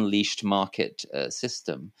an unleashed market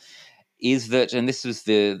system is that, and this was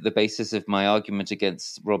the basis of my argument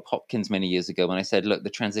against Rob Hopkins many years ago, when I said, look,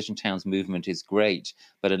 the Transition Towns movement is great,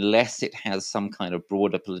 but unless it has some kind of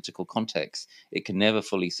broader political context, it can never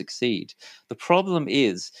fully succeed. The problem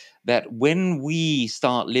is that when we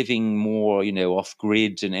start living more, off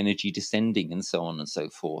grid and energy descending and so on and so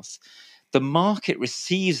forth, the market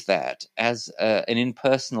receives that as an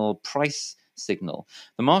impersonal price signal.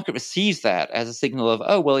 The market receives that as a signal of,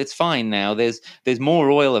 oh, well, it's fine now. There's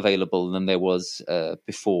more oil available than there was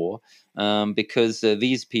before, because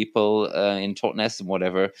these people in Totnes and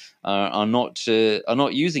whatever are not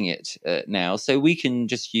using it now. So we can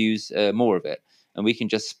just use more of it, and we can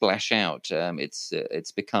just splash out.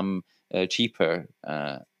 It's become cheaper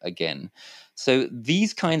again. So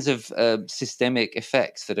these kinds of systemic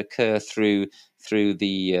effects that occur through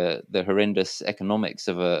the horrendous economics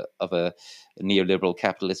of a neoliberal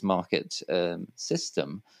capitalist market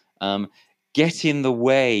system get in the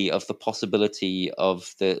way of the possibility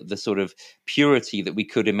of the sort of purity that we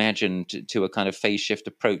could imagine to a kind of phase shift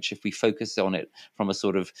approach if we focus on it from a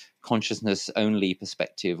sort of consciousness only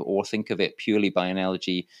perspective, or think of it purely by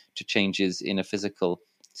analogy to changes in a physical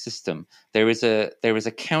system. There is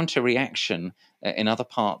a counter reaction in other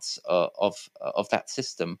parts of that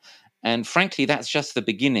system, and frankly, that's just the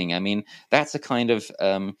beginning. I mean, that's a kind of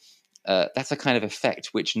effect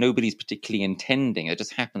which nobody's particularly intending. It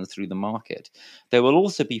just happens through the market. There will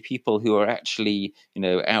also be people who are actually,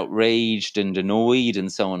 outraged and annoyed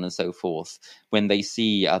and so on and so forth when they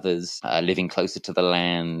see others living closer to the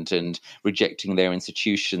land and rejecting their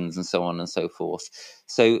institutions and so on and so forth.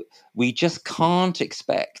 So we just can't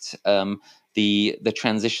expect the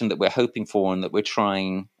transition that we're hoping for and that we're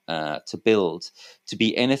trying to build to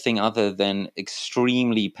be anything other than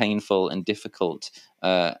extremely painful and difficult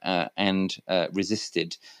and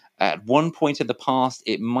resisted. At one point in the past,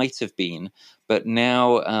 it might have been, but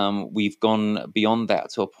now we've gone beyond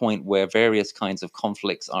that to a point where various kinds of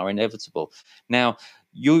conflicts are inevitable. Now,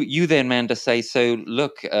 you then, Manda, say, so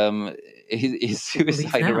look, is Leave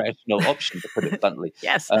suicide a now. rational option, to put it bluntly?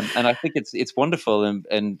 Yes. And I think it's wonderful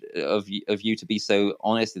and of you to be so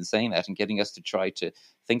honest in saying that and getting us to try to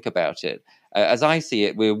think about it. As I see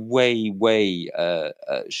it, we're way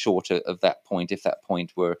short of that point, if that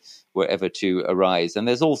point were ever to arise. And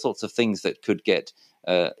there's all sorts of things that could get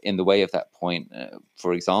in the way of that point.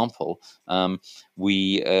 For example,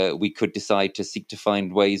 we could decide to seek to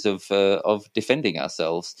find ways of defending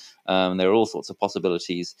ourselves. There are all sorts of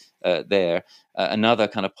possibilities there. Another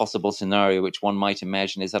kind of possible scenario which one might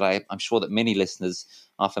imagine is that I'm sure that many listeners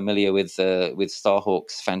are familiar with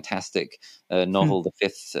Starhawk's fantastic novel, The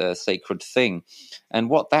Fifth Sacred Thing, and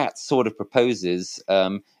what that sort of proposes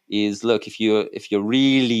is, look, if you're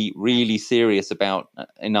really serious about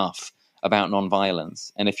enough about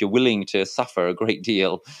nonviolence, and if you're willing to suffer a great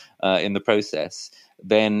deal in the process,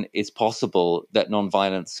 then it's possible that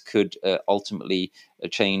nonviolence could ultimately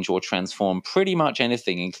change or transform pretty much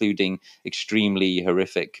anything, including extremely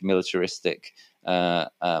horrific militaristic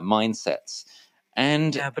mindsets.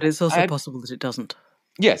 And Yeah, but it's also possible that it doesn't.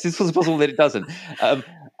 yes, it's also possible that it doesn't.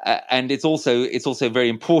 And it's also very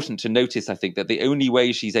important to notice, I think, that the only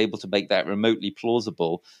way she's able to make that remotely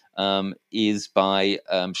plausible is by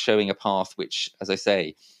showing a path which, as I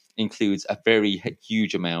say, includes a very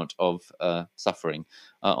huge amount of suffering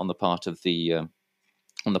on the part of the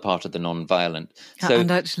non-violent. So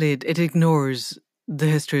And actually, it ignores the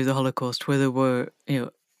history of the Holocaust, where there were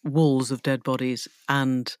walls of dead bodies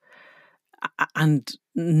and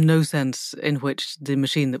no sense in which the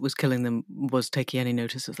machine that was killing them was taking any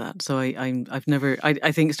notice of that. So I've never.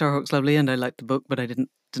 I think Starhawk's lovely, and I liked the book, but I didn't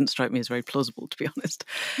strike me as very plausible, to be honest.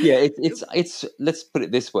 yeah, it's let's put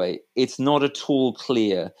it this way: it's not at all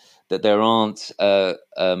clear that there aren't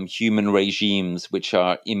human regimes which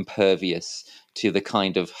are impervious to the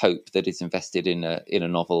kind of hope that is invested in a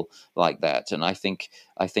novel like that. And I think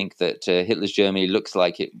that Hitler's Germany looks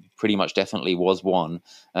like it pretty much definitely was one.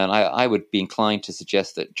 And I would be inclined to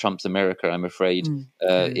suggest that Trump's America, I'm afraid,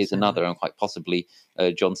 is another, and quite possibly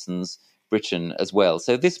Johnson's Britain as well.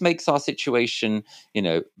 So this makes our situation,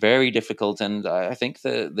 very difficult. And I think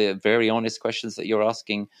the very honest questions that you're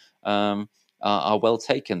asking are well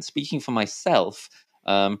taken. Speaking for myself,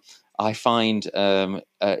 I find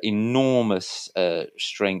enormous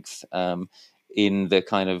strength in the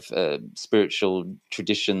kind of spiritual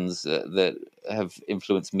traditions that have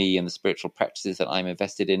influenced me and the spiritual practices that I'm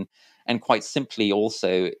invested in, and quite simply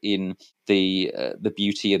also in the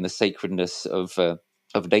beauty and the sacredness of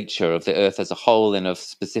nature, of the earth as a whole, and of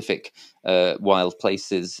specific wild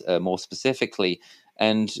places more specifically.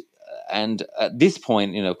 And at this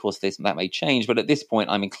point, of course, that may change, but at this point,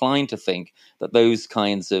 I'm inclined to think that those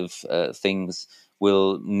kinds of things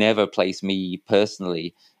will never place me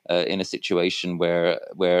personally in a situation where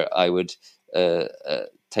I would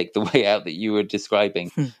take the way out that you were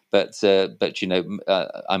describing. But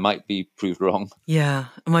I might be proved wrong. Yeah,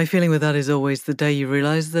 my feeling with that is always the day you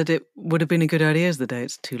realise that it would have been a good idea is the day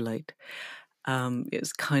it's too late.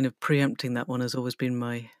 It's kind of preempting that one has always been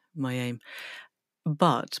my aim.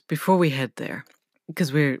 But before we head there,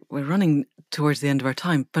 because we're running towards the end of our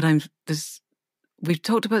time, but we've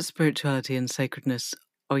talked about spirituality and sacredness,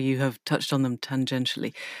 or you have touched on them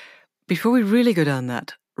tangentially. Before we really go down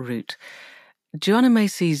that route, Joanna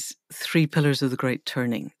Macy's 3 Pillars of the Great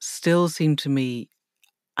Turning still seem to me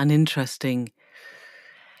an interesting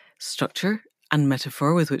structure and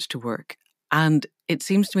metaphor with which to work. And it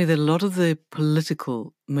seems to me that a lot of the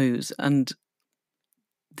political moves and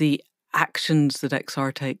the actions that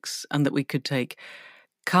XR takes and that we could take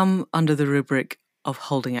come under the rubric of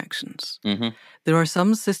holding actions. Mm-hmm. There are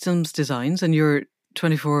some systems designs, and your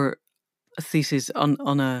 24 thesis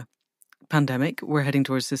on a pandemic, we're heading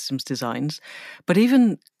towards systems designs. But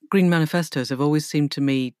even Green Manifestos have always seemed to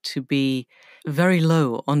me to be very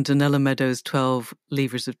low on Donella Meadows' 12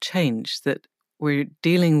 levers of change, that we're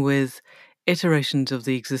dealing with iterations of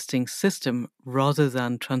the existing system rather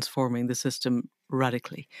than transforming the system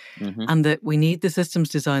radically. Mm-hmm. And that we need the systems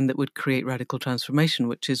design that would create radical transformation,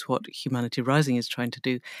 which is what Humanity Rising is trying to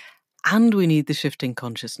do. And we need the shifting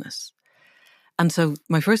consciousness. And so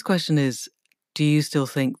my first question is, do you still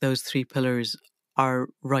think those 3 pillars are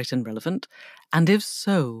right and relevant? And if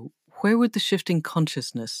so, where would the shifting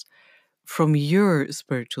consciousness, from your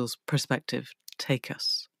spiritual perspective, take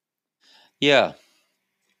us? Yeah.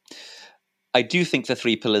 I do think the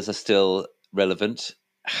 3 pillars are still relevant.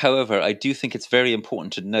 However, I do think it's very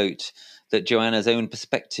important to note that Joanna's own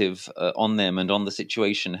perspective on them and on the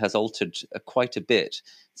situation has altered quite a bit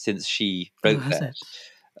since she Oh, wrote has that.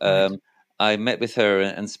 it? Right. I met with her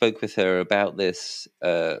and spoke with her about this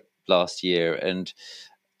last year, and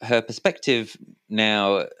her perspective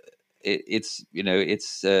now, it's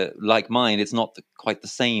like mine. It's not quite the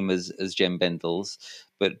same as Jem Bendel's,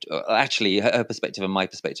 but actually her perspective and my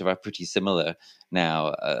perspective are pretty similar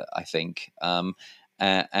now, I think.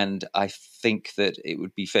 And I think that it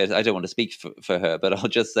would be fair. I don't want to speak for her, but I'll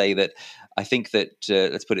just say that I think that,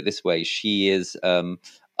 let's put it this way, she is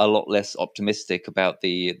a lot less optimistic about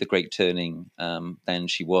the Great Turning than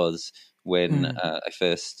she was when I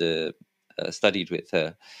first studied with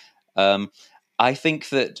her. I think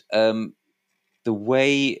that the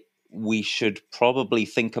way we should probably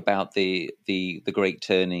think about the Great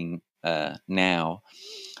Turning now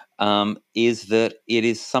is that it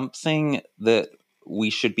is something that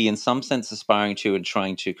we should be in some sense aspiring to and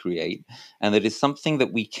trying to create, and that is something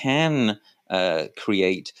that we can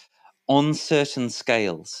create on certain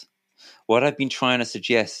scales. What I've been trying to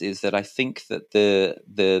suggest is that I think that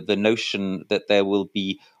the notion that there will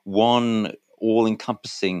be one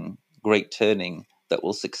all-encompassing Great Turning that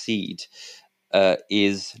will succeed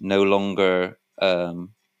is no longer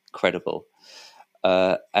credible.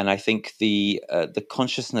 And I think the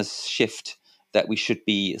consciousness shift that we should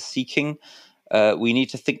be seeking, we need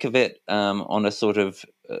to think of it on a sort of,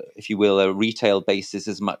 if you will, a retail basis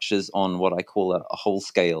as much as on what I call a whole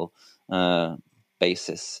scale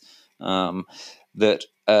basis. That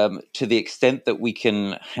to the extent that we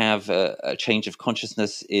can have a change of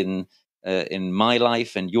consciousness in my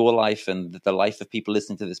life and your life and the life of people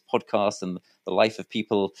listening to this podcast and the life of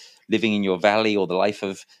people living in your valley, or the life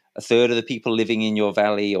of a third of the people living in your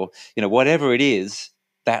valley, or whatever it is,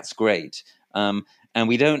 that's great. And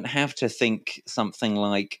we don't have to think something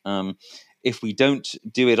like, if we don't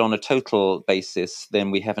do it on a total basis, then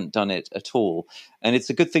we haven't done it at all. And it's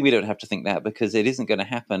a good thing we don't have to think that, because it isn't going to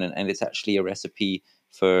happen, and it's actually a recipe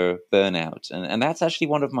for burnout. And that's actually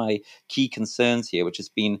one of my key concerns here, which has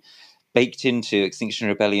been baked into Extinction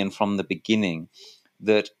Rebellion from the beginning,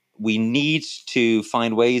 that we need to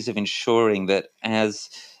find ways of ensuring that as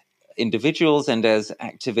individuals and as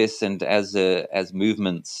activists and as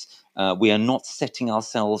movements, we are not setting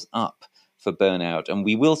ourselves up for burnout. And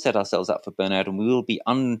we will set ourselves up for burnout, and we will be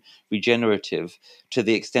unregenerative to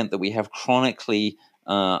the extent that we have chronically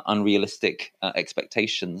unrealistic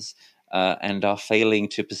expectations and are failing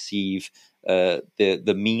to perceive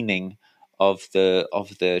the meaning of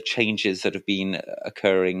the changes that have been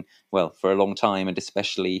occurring, well, for a long time, and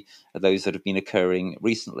especially those that have been occurring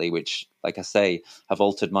recently, which, like I say, have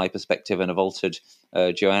altered my perspective and have altered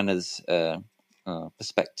Joanna's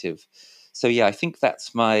perspective. So, yeah, I think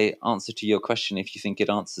that's my answer to your question, if you think it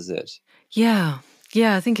answers it. Yeah,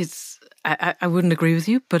 I think it's... I wouldn't agree with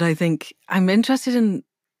you, but I think I'm interested in...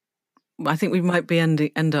 I think we might be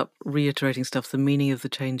end up reiterating stuff, the meaning of the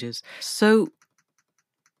changes. So,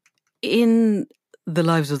 in the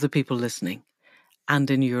lives of the people listening, and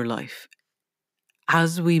in your life,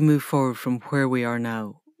 as we move forward from where we are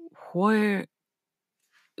now, where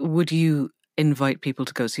would you invite people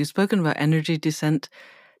to go? So you've spoken about energy descent,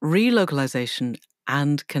 relocalization,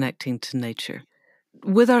 and connecting to nature.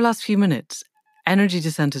 With our last few minutes, energy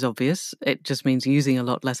descent is obvious. It just means using a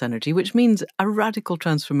lot less energy, which means a radical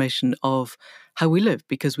transformation of how we live,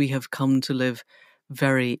 because we have come to live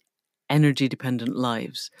very energy-dependent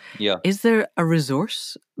lives. Yeah. Is there a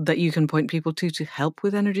resource that you can point people to help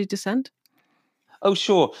with energy descent? Oh,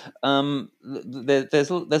 sure.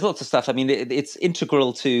 There's lots of stuff. I mean, it's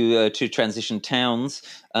integral to transition towns.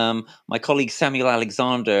 My colleague Samuel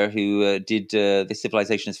Alexander, who did The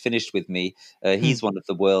Civilization is Finished with me, he's one of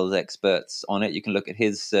the world's experts on it. You can look at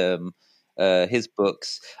his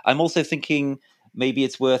books. I'm also thinking maybe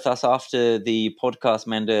it's worth us, after the podcast,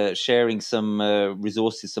 Manda, sharing some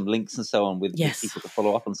resources, some links and so on with people to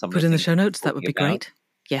follow up on some of Put the in the things show notes. That would be about. great.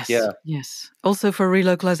 Yes. Yeah. Yes. Also for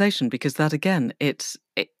relocalization, because that, again, it's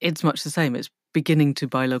much the same. It's beginning to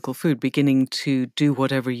buy local food, beginning to do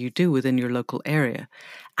whatever you do within your local area.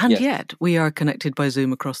 And yet we are connected by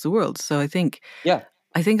Zoom across the world. So I think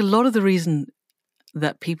a lot of the reason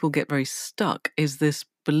that people get very stuck is this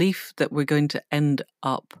belief that we're going to end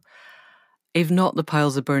up, if not the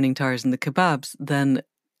piles of burning tires and the kebabs, then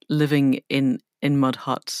living in mud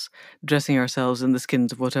huts, dressing ourselves in the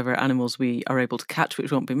skins of whatever animals we are able to catch,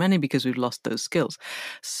 which won't be many because we've lost those skills.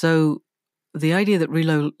 So the idea that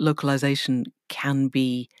relocalization can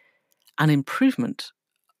be an improvement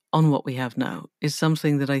on what we have now is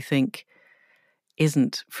something that I think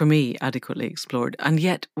isn't, for me, adequately explored, and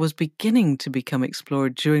yet was beginning to become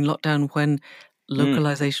explored during lockdown, when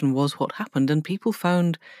localization was what happened, and people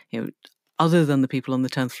found, other than the people on the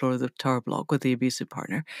 10th floor of the tower block with the abusive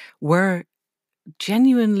partner, were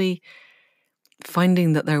genuinely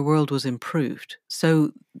finding that their world was improved.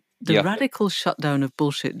 So the radical shutdown of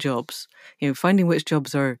bullshit jobs, finding which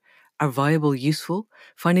jobs are viable, useful,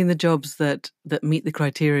 finding the jobs that meet the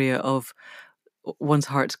criteria of one's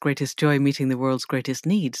heart's greatest joy meeting the world's greatest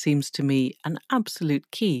need seems to me an absolute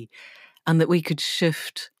key. And that we could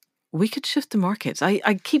shift the markets.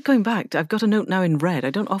 I keep going back. I've got a note now in red.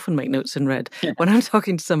 I don't often make notes in red when I'm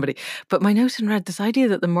talking to somebody. But my note in red, this idea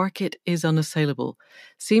that the market is unassailable,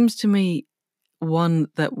 seems to me one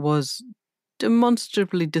that was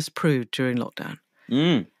demonstrably disproved during lockdown.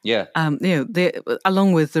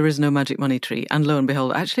 Along with there is no magic money tree, and lo and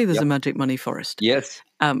behold, actually there's a magic money forest. Yes.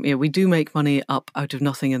 We do make money up out of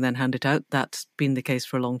nothing and then hand it out. That's been the case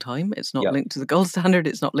for a long time. It's not linked to the gold standard.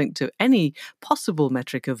 It's not linked to any possible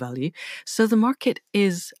metric of value. So the market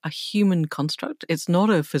is a human construct. It's not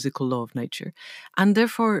a physical law of nature. And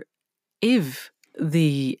therefore, if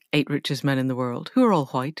the 8 richest men in the world, who are all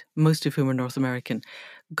white, most of whom are North American,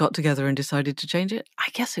 got together and decided to change it, I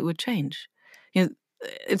guess it would change.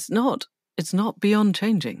 It's not beyond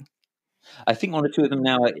changing. I think one or two of them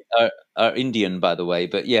now are Indian, by the way.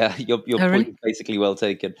 But yeah, your point is basically well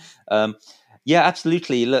taken. Yeah,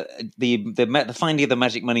 absolutely. Look, the finding of the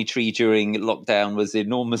magic money tree during lockdown was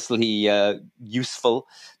enormously useful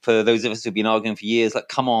for those of us who've been arguing for years. Like,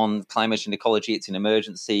 come on, climate and ecology, it's an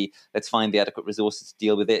emergency. Let's find the adequate resources to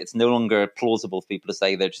deal with it. It's no longer plausible for people to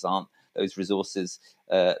say there just aren't those resources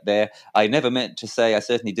there. I never meant to say, I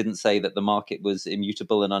certainly didn't say that the market was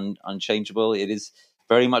immutable and unchangeable. It is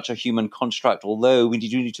very much a human construct, although we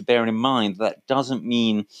do need to bear in mind that doesn't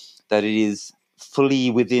mean that it is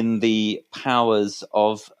fully within the powers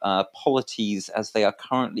of polities as they are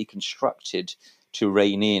currently constructed to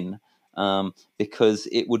rein in, because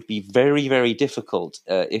it would be very, very difficult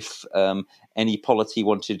if any polity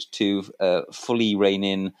wanted to fully rein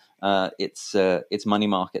in its money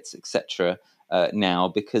markets, etc. Now,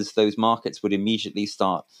 because those markets would immediately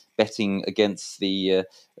start betting against the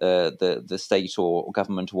state or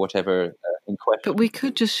government or whatever in question. But we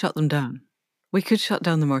could just shut them down. We could shut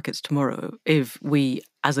down the markets tomorrow if we,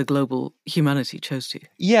 as a global humanity, chose to.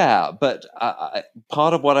 Yeah, but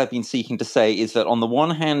part of what I've been seeking to say is that on the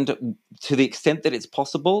one hand, to the extent that it's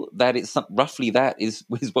possible, that it's roughly that is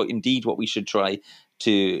what we should try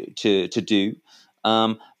to do.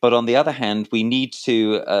 But on the other hand, we need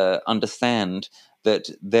to understand that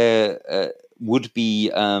there would be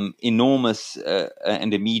enormous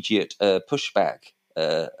and immediate pushback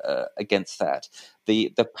against that.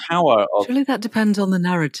 The power of surely that depends on the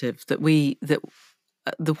narrative that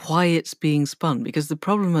the why it's being spun, because the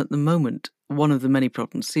problem at the moment, one of the many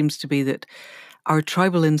problems, seems to be that our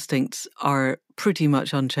tribal instincts are pretty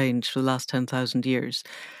much unchanged for the last 10,000 years,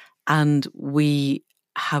 and we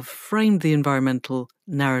have framed the environmental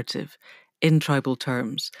narrative in tribal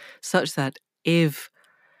terms, such that if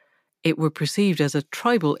it were perceived as a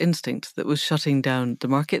tribal instinct that was shutting down the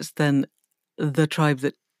markets, then the tribe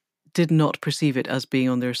that did not perceive it as being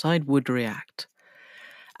on their side would react.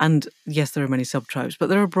 And yes, there are many sub-tribes, but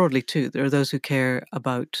there are broadly two. There are those who care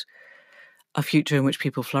about a future in which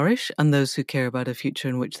people flourish and those who care about a future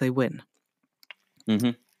in which they win.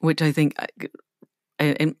 Mm-hmm. Which I think,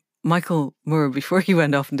 and Michael Moore, before he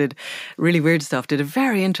went off and did really weird stuff, did a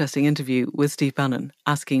very interesting interview with Steve Bannon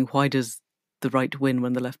asking why does the right win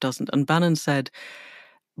when the left doesn't? And Bannon said,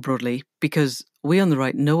 broadly, because we on the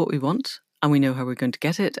right know what we want and we know how we're going to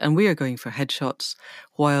get it, and we are going for headshots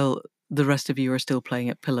while the rest of you are still playing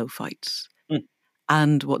at pillow fights.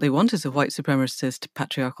 And what they want is a white supremacist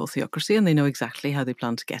patriarchal theocracy, and they know exactly how they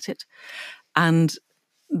plan to get it. And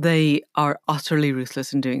they are utterly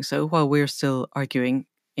ruthless in doing so, while we're still arguing,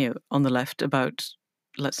 on the left about,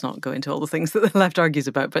 let's not go into all the things that the left argues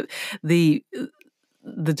about, but the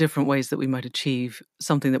different ways that we might achieve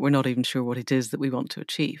something that we're not even sure what it is that we want to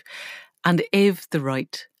achieve. And if the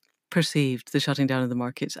right perceived the shutting down of the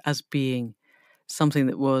markets as being something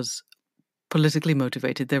that was politically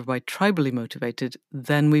motivated, thereby tribally motivated,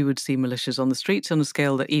 then we would see militias on the streets on a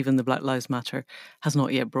scale that even the Black Lives Matter has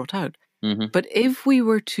not yet brought out. Mm-hmm. But if we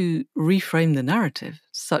were to reframe the narrative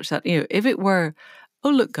such that, if it were, oh,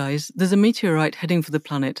 look, guys, there's a meteorite heading for the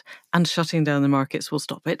planet and shutting down the markets will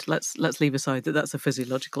stop it. Let's leave aside that that's a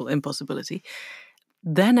physiological impossibility.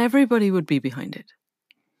 Then everybody would be behind it.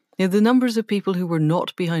 The numbers of people who were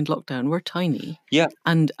not behind lockdown were tiny,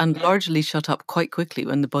 and largely shut up quite quickly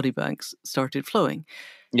when the body banks started flowing.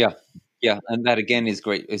 Yeah, and that again is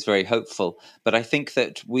great. Is very hopeful. But I think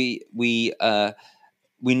that we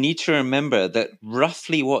need to remember that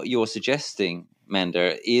roughly what you're suggesting,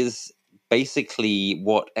 Manda, is basically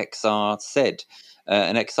what XR said.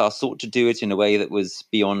 And XR sought to do it in a way that was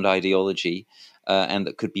beyond ideology and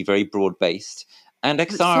that could be very broad-based. And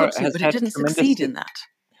It thought XR to, has but it had didn't tremendous... succeed in that.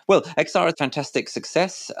 Well, XR has fantastic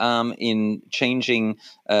success in changing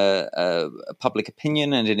public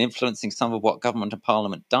opinion and in influencing some of what government and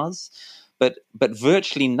parliament does. But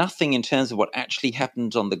virtually nothing in terms of what actually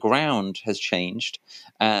happened on the ground has changed.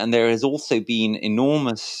 And there has also been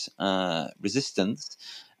enormous resistance.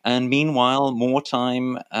 And meanwhile, more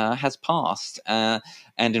time has passed. And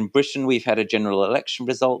in Britain, we've had a general election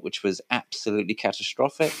result, which was absolutely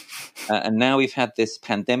catastrophic. And now we've had this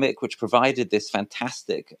pandemic, which provided this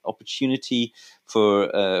fantastic opportunity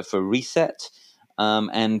for reset.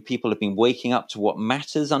 And people have been waking up to what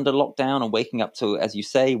matters under lockdown and waking up to, as you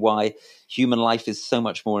say, why human life is so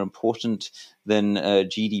much more important than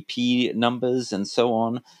GDP numbers and so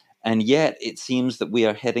on. And yet it seems that we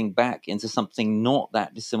are heading back into something not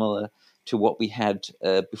that dissimilar to what we had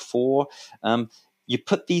before. You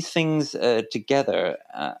put these things together,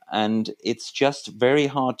 and it's just very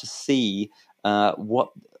hard to see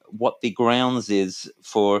what the grounds is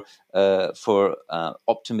for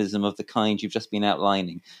optimism of the kind you've just been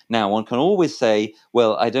outlining. Now, one can always say,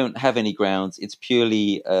 "Well, I don't have any grounds. It's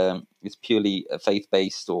purely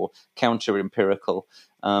faith-based or counter-empirical."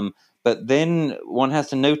 But then one has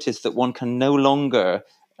to notice that one can no longer,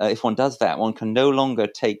 if one does that, one can no longer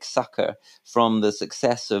take succor from the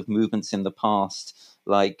success of movements in the past,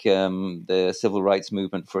 like the civil rights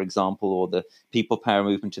movement, for example, or the people power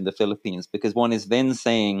movement in the Philippines, because one is then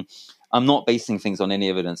saying, I'm not basing things on any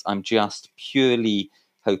evidence. I'm just purely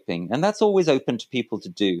hoping. And that's always open to people to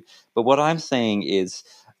do. But what I'm saying is,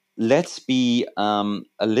 let's be a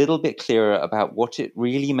little bit clearer about what it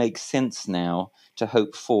really makes sense now to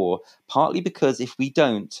hope for. Partly because if we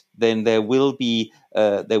don't, then there will be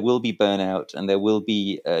burnout and there will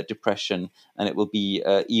be depression, and it will be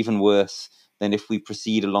even worse than if we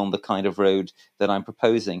proceed along the kind of road that I'm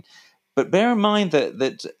proposing. But bear in mind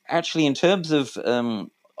that actually, in terms of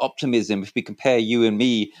optimism, if we compare you and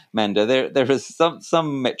me, Manda, there are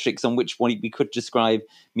some metrics on which we could describe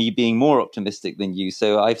me being more optimistic than you.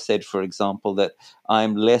 So I've said, for example, that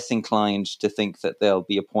I'm less inclined to think that there'll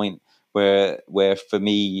be a point where for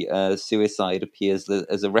me, suicide appears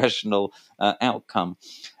as a rational outcome.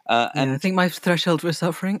 I think my threshold for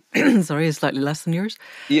suffering, sorry, is slightly less than yours.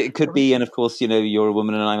 It could be, and of course, you're a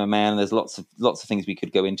woman and I'm a man. There's lots of things we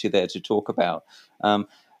could go into there to talk about.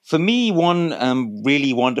 For me, one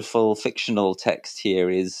really wonderful fictional text here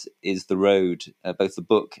is The Road, both the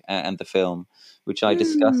book and the film, which I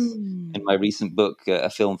discuss in my recent book, A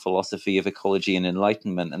Film Philosophy of Ecology and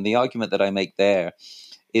Enlightenment. And the argument that I make there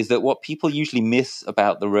is that what people usually miss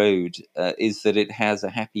about The Road is that it has a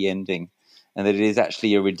happy ending, and that it is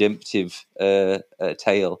actually a redemptive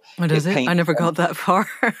tale. What is it? I never got that far.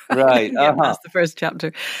 Right. That's the first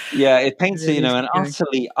chapter. Yeah, it paints Really an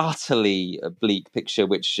utterly bleak picture,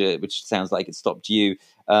 which sounds like it stopped you.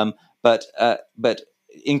 But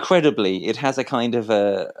incredibly, it has a kind of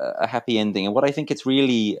a happy ending. And what I think it's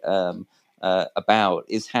really about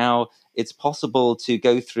is how it's possible to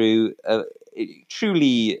go through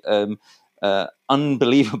truly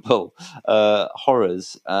unbelievable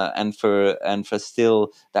horrors, and for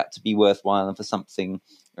still that to be worthwhile, and for something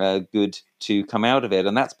good to come out of it.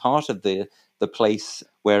 And that's part of the place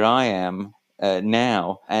where I am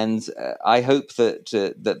now. And I hope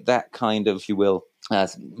that kind of, if you will,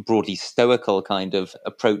 broadly stoical kind of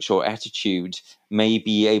approach or attitude may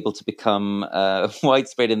be able to become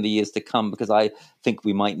widespread in the years to come, because I think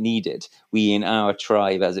we might need it. We in our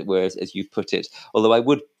tribe, as it were, as you've put it. Although I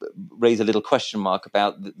would raise a little question mark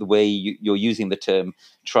about the way you're using the term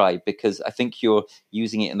tribe, because I think you're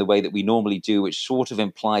using it in the way that we normally do, which sort of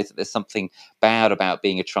implies that there's something bad about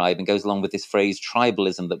being a tribe and goes along with this phrase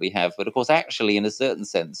tribalism that we have. But of course, actually, in a certain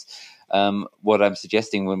sense, what I'm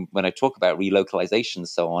suggesting when I talk about relocalization and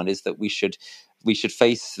so on is that we should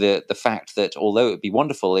face the fact that although it would be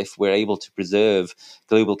wonderful if we're able to preserve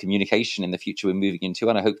global communication in the future we're moving into,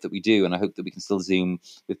 and I hope that we do, and I hope that we can still Zoom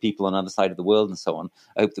with people on the other side of the world and so on.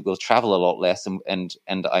 I hope that we'll travel a lot less, and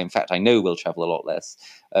in fact I know we'll travel a lot less.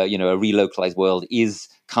 A relocalized world is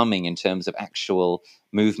coming in terms of actual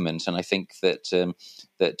movement, and I think that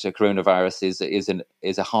coronavirus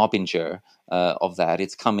is a harbinger of that.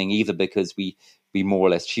 It's coming either because we more or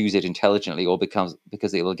less choose it intelligently, or because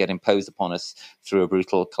it will get imposed upon us through a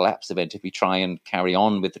brutal collapse event if we try and carry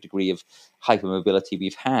on with the degree of hypermobility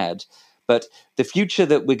we've had. But the future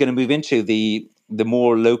that we're going to move into, the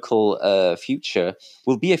more local future,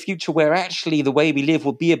 will be a future where actually the way we live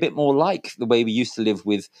will be a bit more like the way we used to live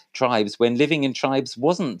with tribes, when living in tribes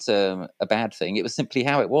wasn't a bad thing. It was simply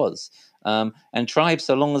how it was. And tribes,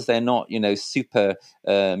 so long as they're not, super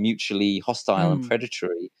mutually hostile and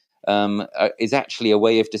predatory, is actually a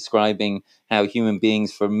way of describing how human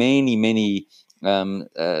beings for many, many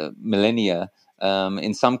millennia,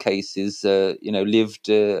 in some cases,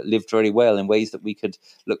 lived very well in ways that we could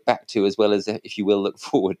look back to, as well as, if you will, look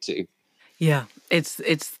forward to. Yeah, it's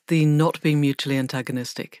the not being mutually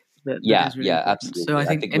antagonistic that is really important. Absolutely. So I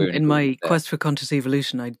think we're in my there. quest for conscious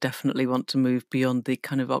evolution, I definitely want to move beyond the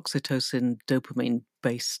kind of oxytocin,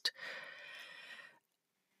 dopamine-based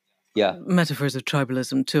metaphors of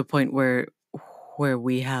tribalism to a point where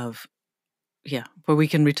we have, where we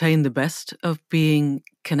can retain the best of being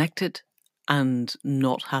connected and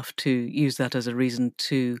not have to use that as a reason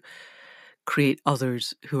to create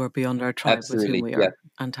others who are beyond our tribe with whom we are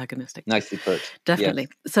antagonistic. Nicely put. Definitely.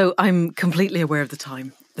 Yes. So I'm completely aware of the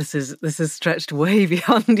time. This is stretched way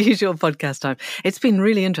beyond usual podcast time. It's been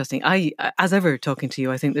really interesting. As ever, talking to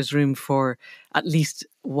you, I think there's room for at least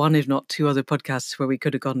one, if not two other podcasts where we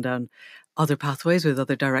could have gone down other pathways with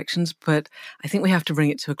other directions. But I think we have to bring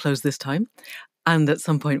it to a close this time. And at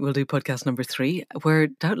some point we'll do podcast number 3, where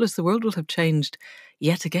doubtless the world will have changed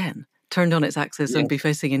yet again, turned on its axis and be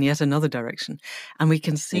facing in yet another direction. And we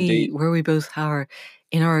can see where we both are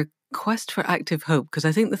in our quest for active hope. Because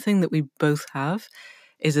I think the thing that we both have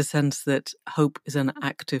is a sense that hope is an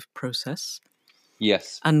active process.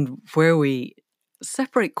 Yes. And where we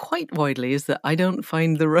separate quite widely is that I don't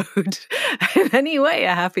find the road in any way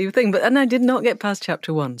a happy thing. And I did not get past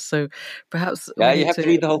chapter 1, so perhaps you have to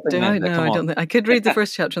read the whole thing. I don't think I could read the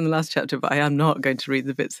first chapter and the last chapter, but I am not going to read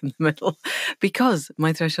the bits in the middle because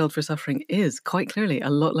my threshold for suffering is quite clearly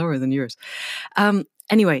a lot lower than yours.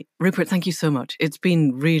 Anyway, Rupert, thank you so much. It's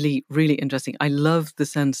been really, really interesting. I love the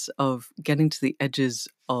sense of getting to the edges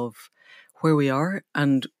of where we are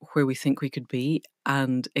and where we think we could be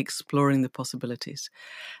and exploring the possibilities.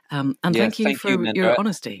 And thank you for your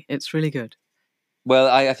honesty. It's really good. Well,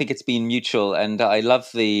 I think it's been mutual, and I love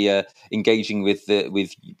the engaging with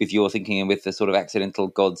your thinking and with the sort of accidental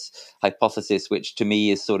gods hypothesis, which to me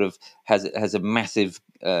is sort of has a massive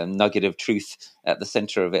nugget of truth at the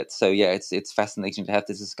center of it. So it's fascinating to have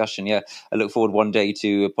this discussion. I look forward one day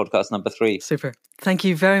to podcast number 3. Super. Thank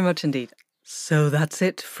you very much indeed. So that's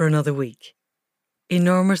it for another week.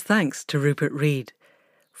 Enormous thanks to Rupert Read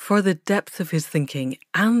for the depth of his thinking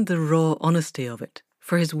and the raw honesty of it,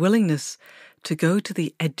 for his willingness to go to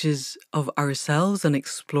the edges of ourselves and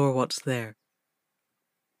explore what's there.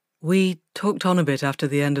 We talked on a bit after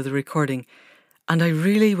the end of the recording, and I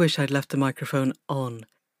really wish I'd left the microphone on,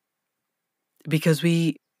 because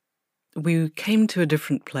we came to a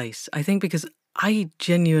different place. I think because I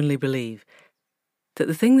genuinely believe that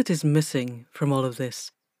the thing that is missing from all of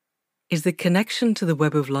this is the connection to the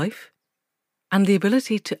web of life and the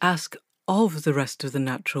ability to ask of the rest of the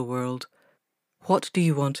natural world, what do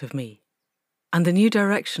you want of me? And the new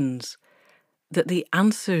directions that the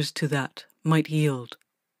answers to that might yield,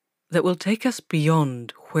 that will take us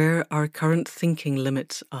beyond where our current thinking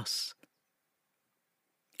limits us.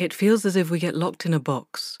 It feels as if we get locked in a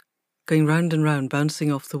box, going round and round,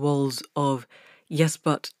 bouncing off the walls of, yes,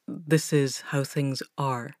 but this is how things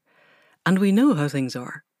are. And we know how things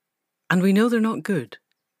are. And we know they're not good.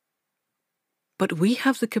 But we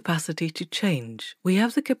have the capacity to change. We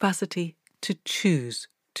have the capacity to choose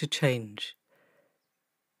to change.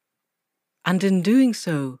 And in doing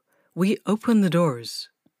so, we open the doors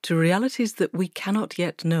to realities that we cannot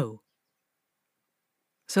yet know.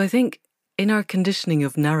 So I think in our conditioning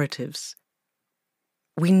of narratives,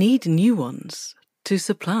 we need new ones to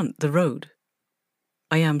supplant the road.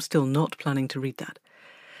 I am still not planning to read that.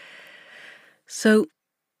 So,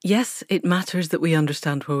 yes, it matters that we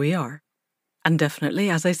understand where we are. And definitely,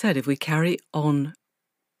 as I said, if we carry on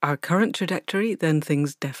our current trajectory, then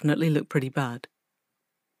things definitely look pretty bad.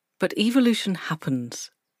 But evolution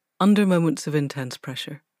happens under moments of intense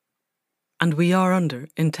pressure. And we are under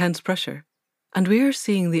intense pressure. And we are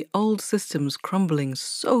seeing the old systems crumbling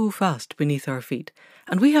so fast beneath our feet,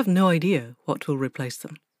 and we have no idea what will replace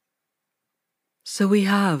them. So we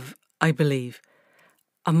have, I believe,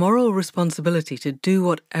 a moral responsibility to do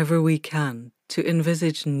whatever we can to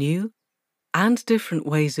envisage new and different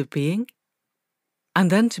ways of being, and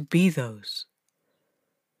then to be those.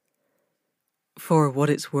 For what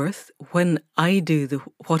it's worth, when I do the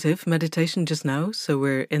what if meditation just now, so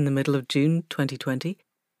we're in the middle of June 2020,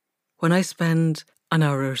 when I spend an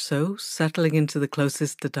hour or so settling into the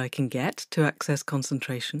closest that I can get to access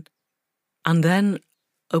concentration, and then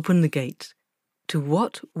open the gate to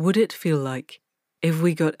what would it feel like if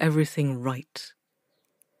we got everything right.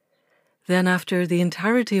 Then after the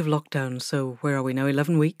entirety of lockdown, so where are we now,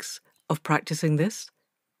 11 weeks of practicing this,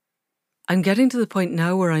 I'm getting to the point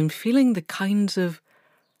now where I'm feeling the kinds of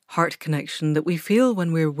heart connection that we feel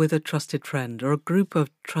when we're with a trusted friend or a group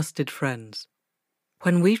of trusted friends.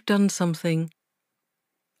 When we've done something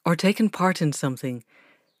or taken part in something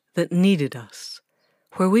that needed us,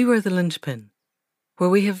 where we were the linchpin, where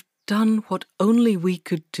we have done what only we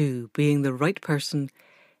could do, being the right person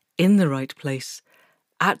in the right place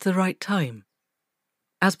at the right time,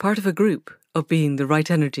 as part of a group of being the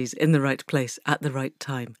right energies in the right place at the right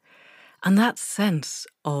time. And that sense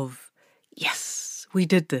of, yes, we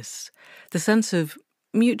did this, the sense of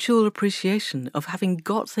mutual appreciation of having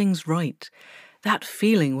got things right, that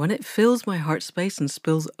feeling when it fills my heart space and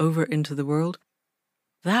spills over into the world,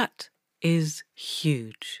 that is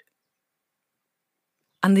huge.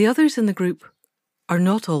 And the others in the group are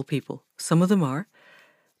not all people. Some of them are,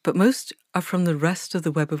 but most are from the rest of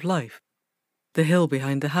the web of life. The hill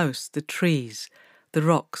behind the house, the trees, the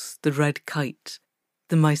rocks, the red kite,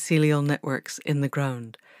 the mycelial networks in the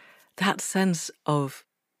ground. That sense of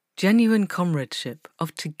genuine comradeship,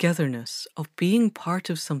 of togetherness, of being part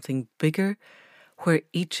of something bigger, where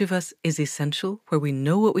each of us is essential, where we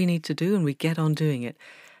know what we need to do and we get on doing it.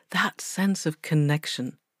 That sense of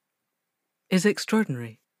connection is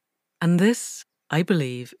extraordinary. And this, I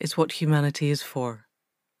believe, is what humanity is for.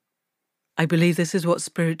 I believe this is what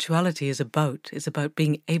spirituality is about. It's about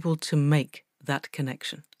being able to make that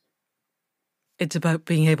connection. It's about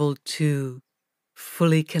being able to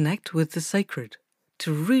fully connect with the sacred,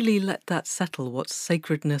 to really let that settle what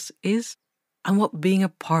sacredness is and what being a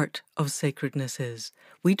part of sacredness is.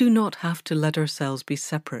 We do not have to let ourselves be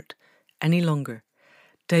separate any longer.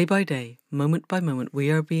 Day by day, moment by moment, we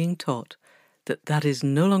are being taught that that is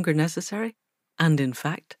no longer necessary and, in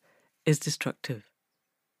fact, is destructive.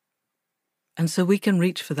 And so we can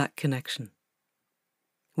reach for that connection.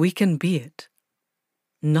 We can be it.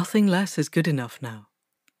 Nothing less is good enough now.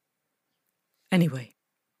 Anyway,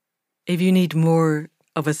 if you need more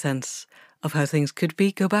of a sense of how things could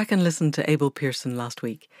be, go back and listen to Abel Pearson last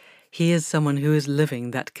week. He is someone who is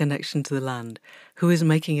living that connection to the land, who is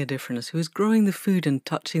making a difference, who is growing the food and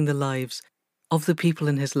touching the lives of the people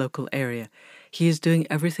in his local area. He is doing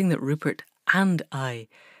everything that Rupert and I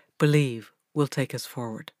believe will take us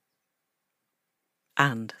forward.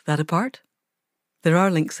 And that apart, there are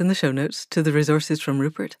links in the show notes to the resources from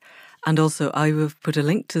Rupert, and also I have put a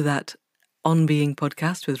link to that On Being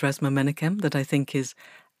podcast with Resma Menachem that I think is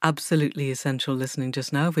absolutely essential listening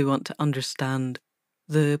just now if we want to understand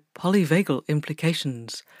the polyvagal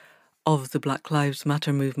implications of the Black Lives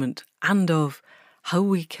Matter movement and of how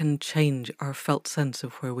we can change our felt sense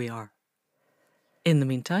of where we are. In the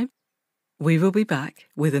meantime, we will be back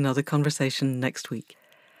with another conversation next week.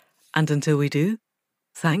 And until we do,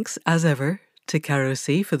 thanks as ever to Caro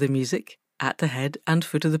C for the music at the head and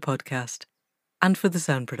foot of the podcast and for the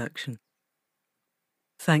sound production.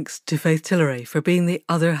 Thanks to Faith Tilleray for being the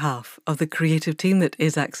other half of the creative team that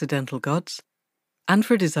is Accidental Gods and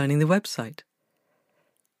for designing the website.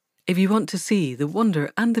 If you want to see the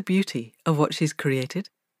wonder and the beauty of what she's created,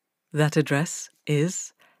 that address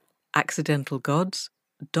is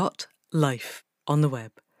accidentalgods.life on the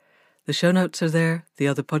web. The show notes are there, the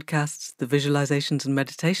other podcasts, the visualizations and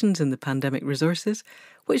meditations in the pandemic resources,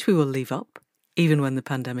 which we will leave up, even when the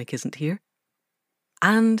pandemic isn't here.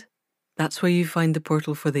 And that's where you find the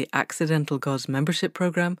portal for the Accidental Gods membership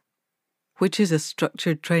program, which is a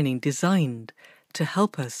structured training designed to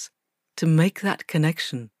help us to make that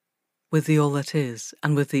connection with the all that is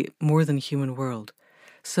and with the more than human world,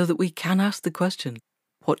 so that we can ask the question,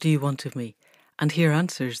 what do you want of me? And hear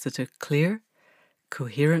answers that are clear,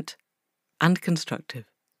 coherent, and constructive.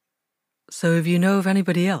 So if you know of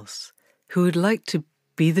anybody else who would like to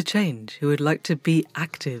be the change, who would like to be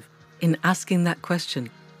active in asking that question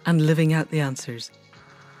and living out the answers,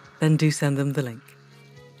 then do send them the link.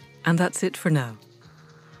 And that's it for now.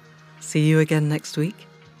 See you again next week.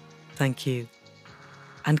 Thank you.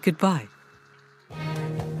 And goodbye.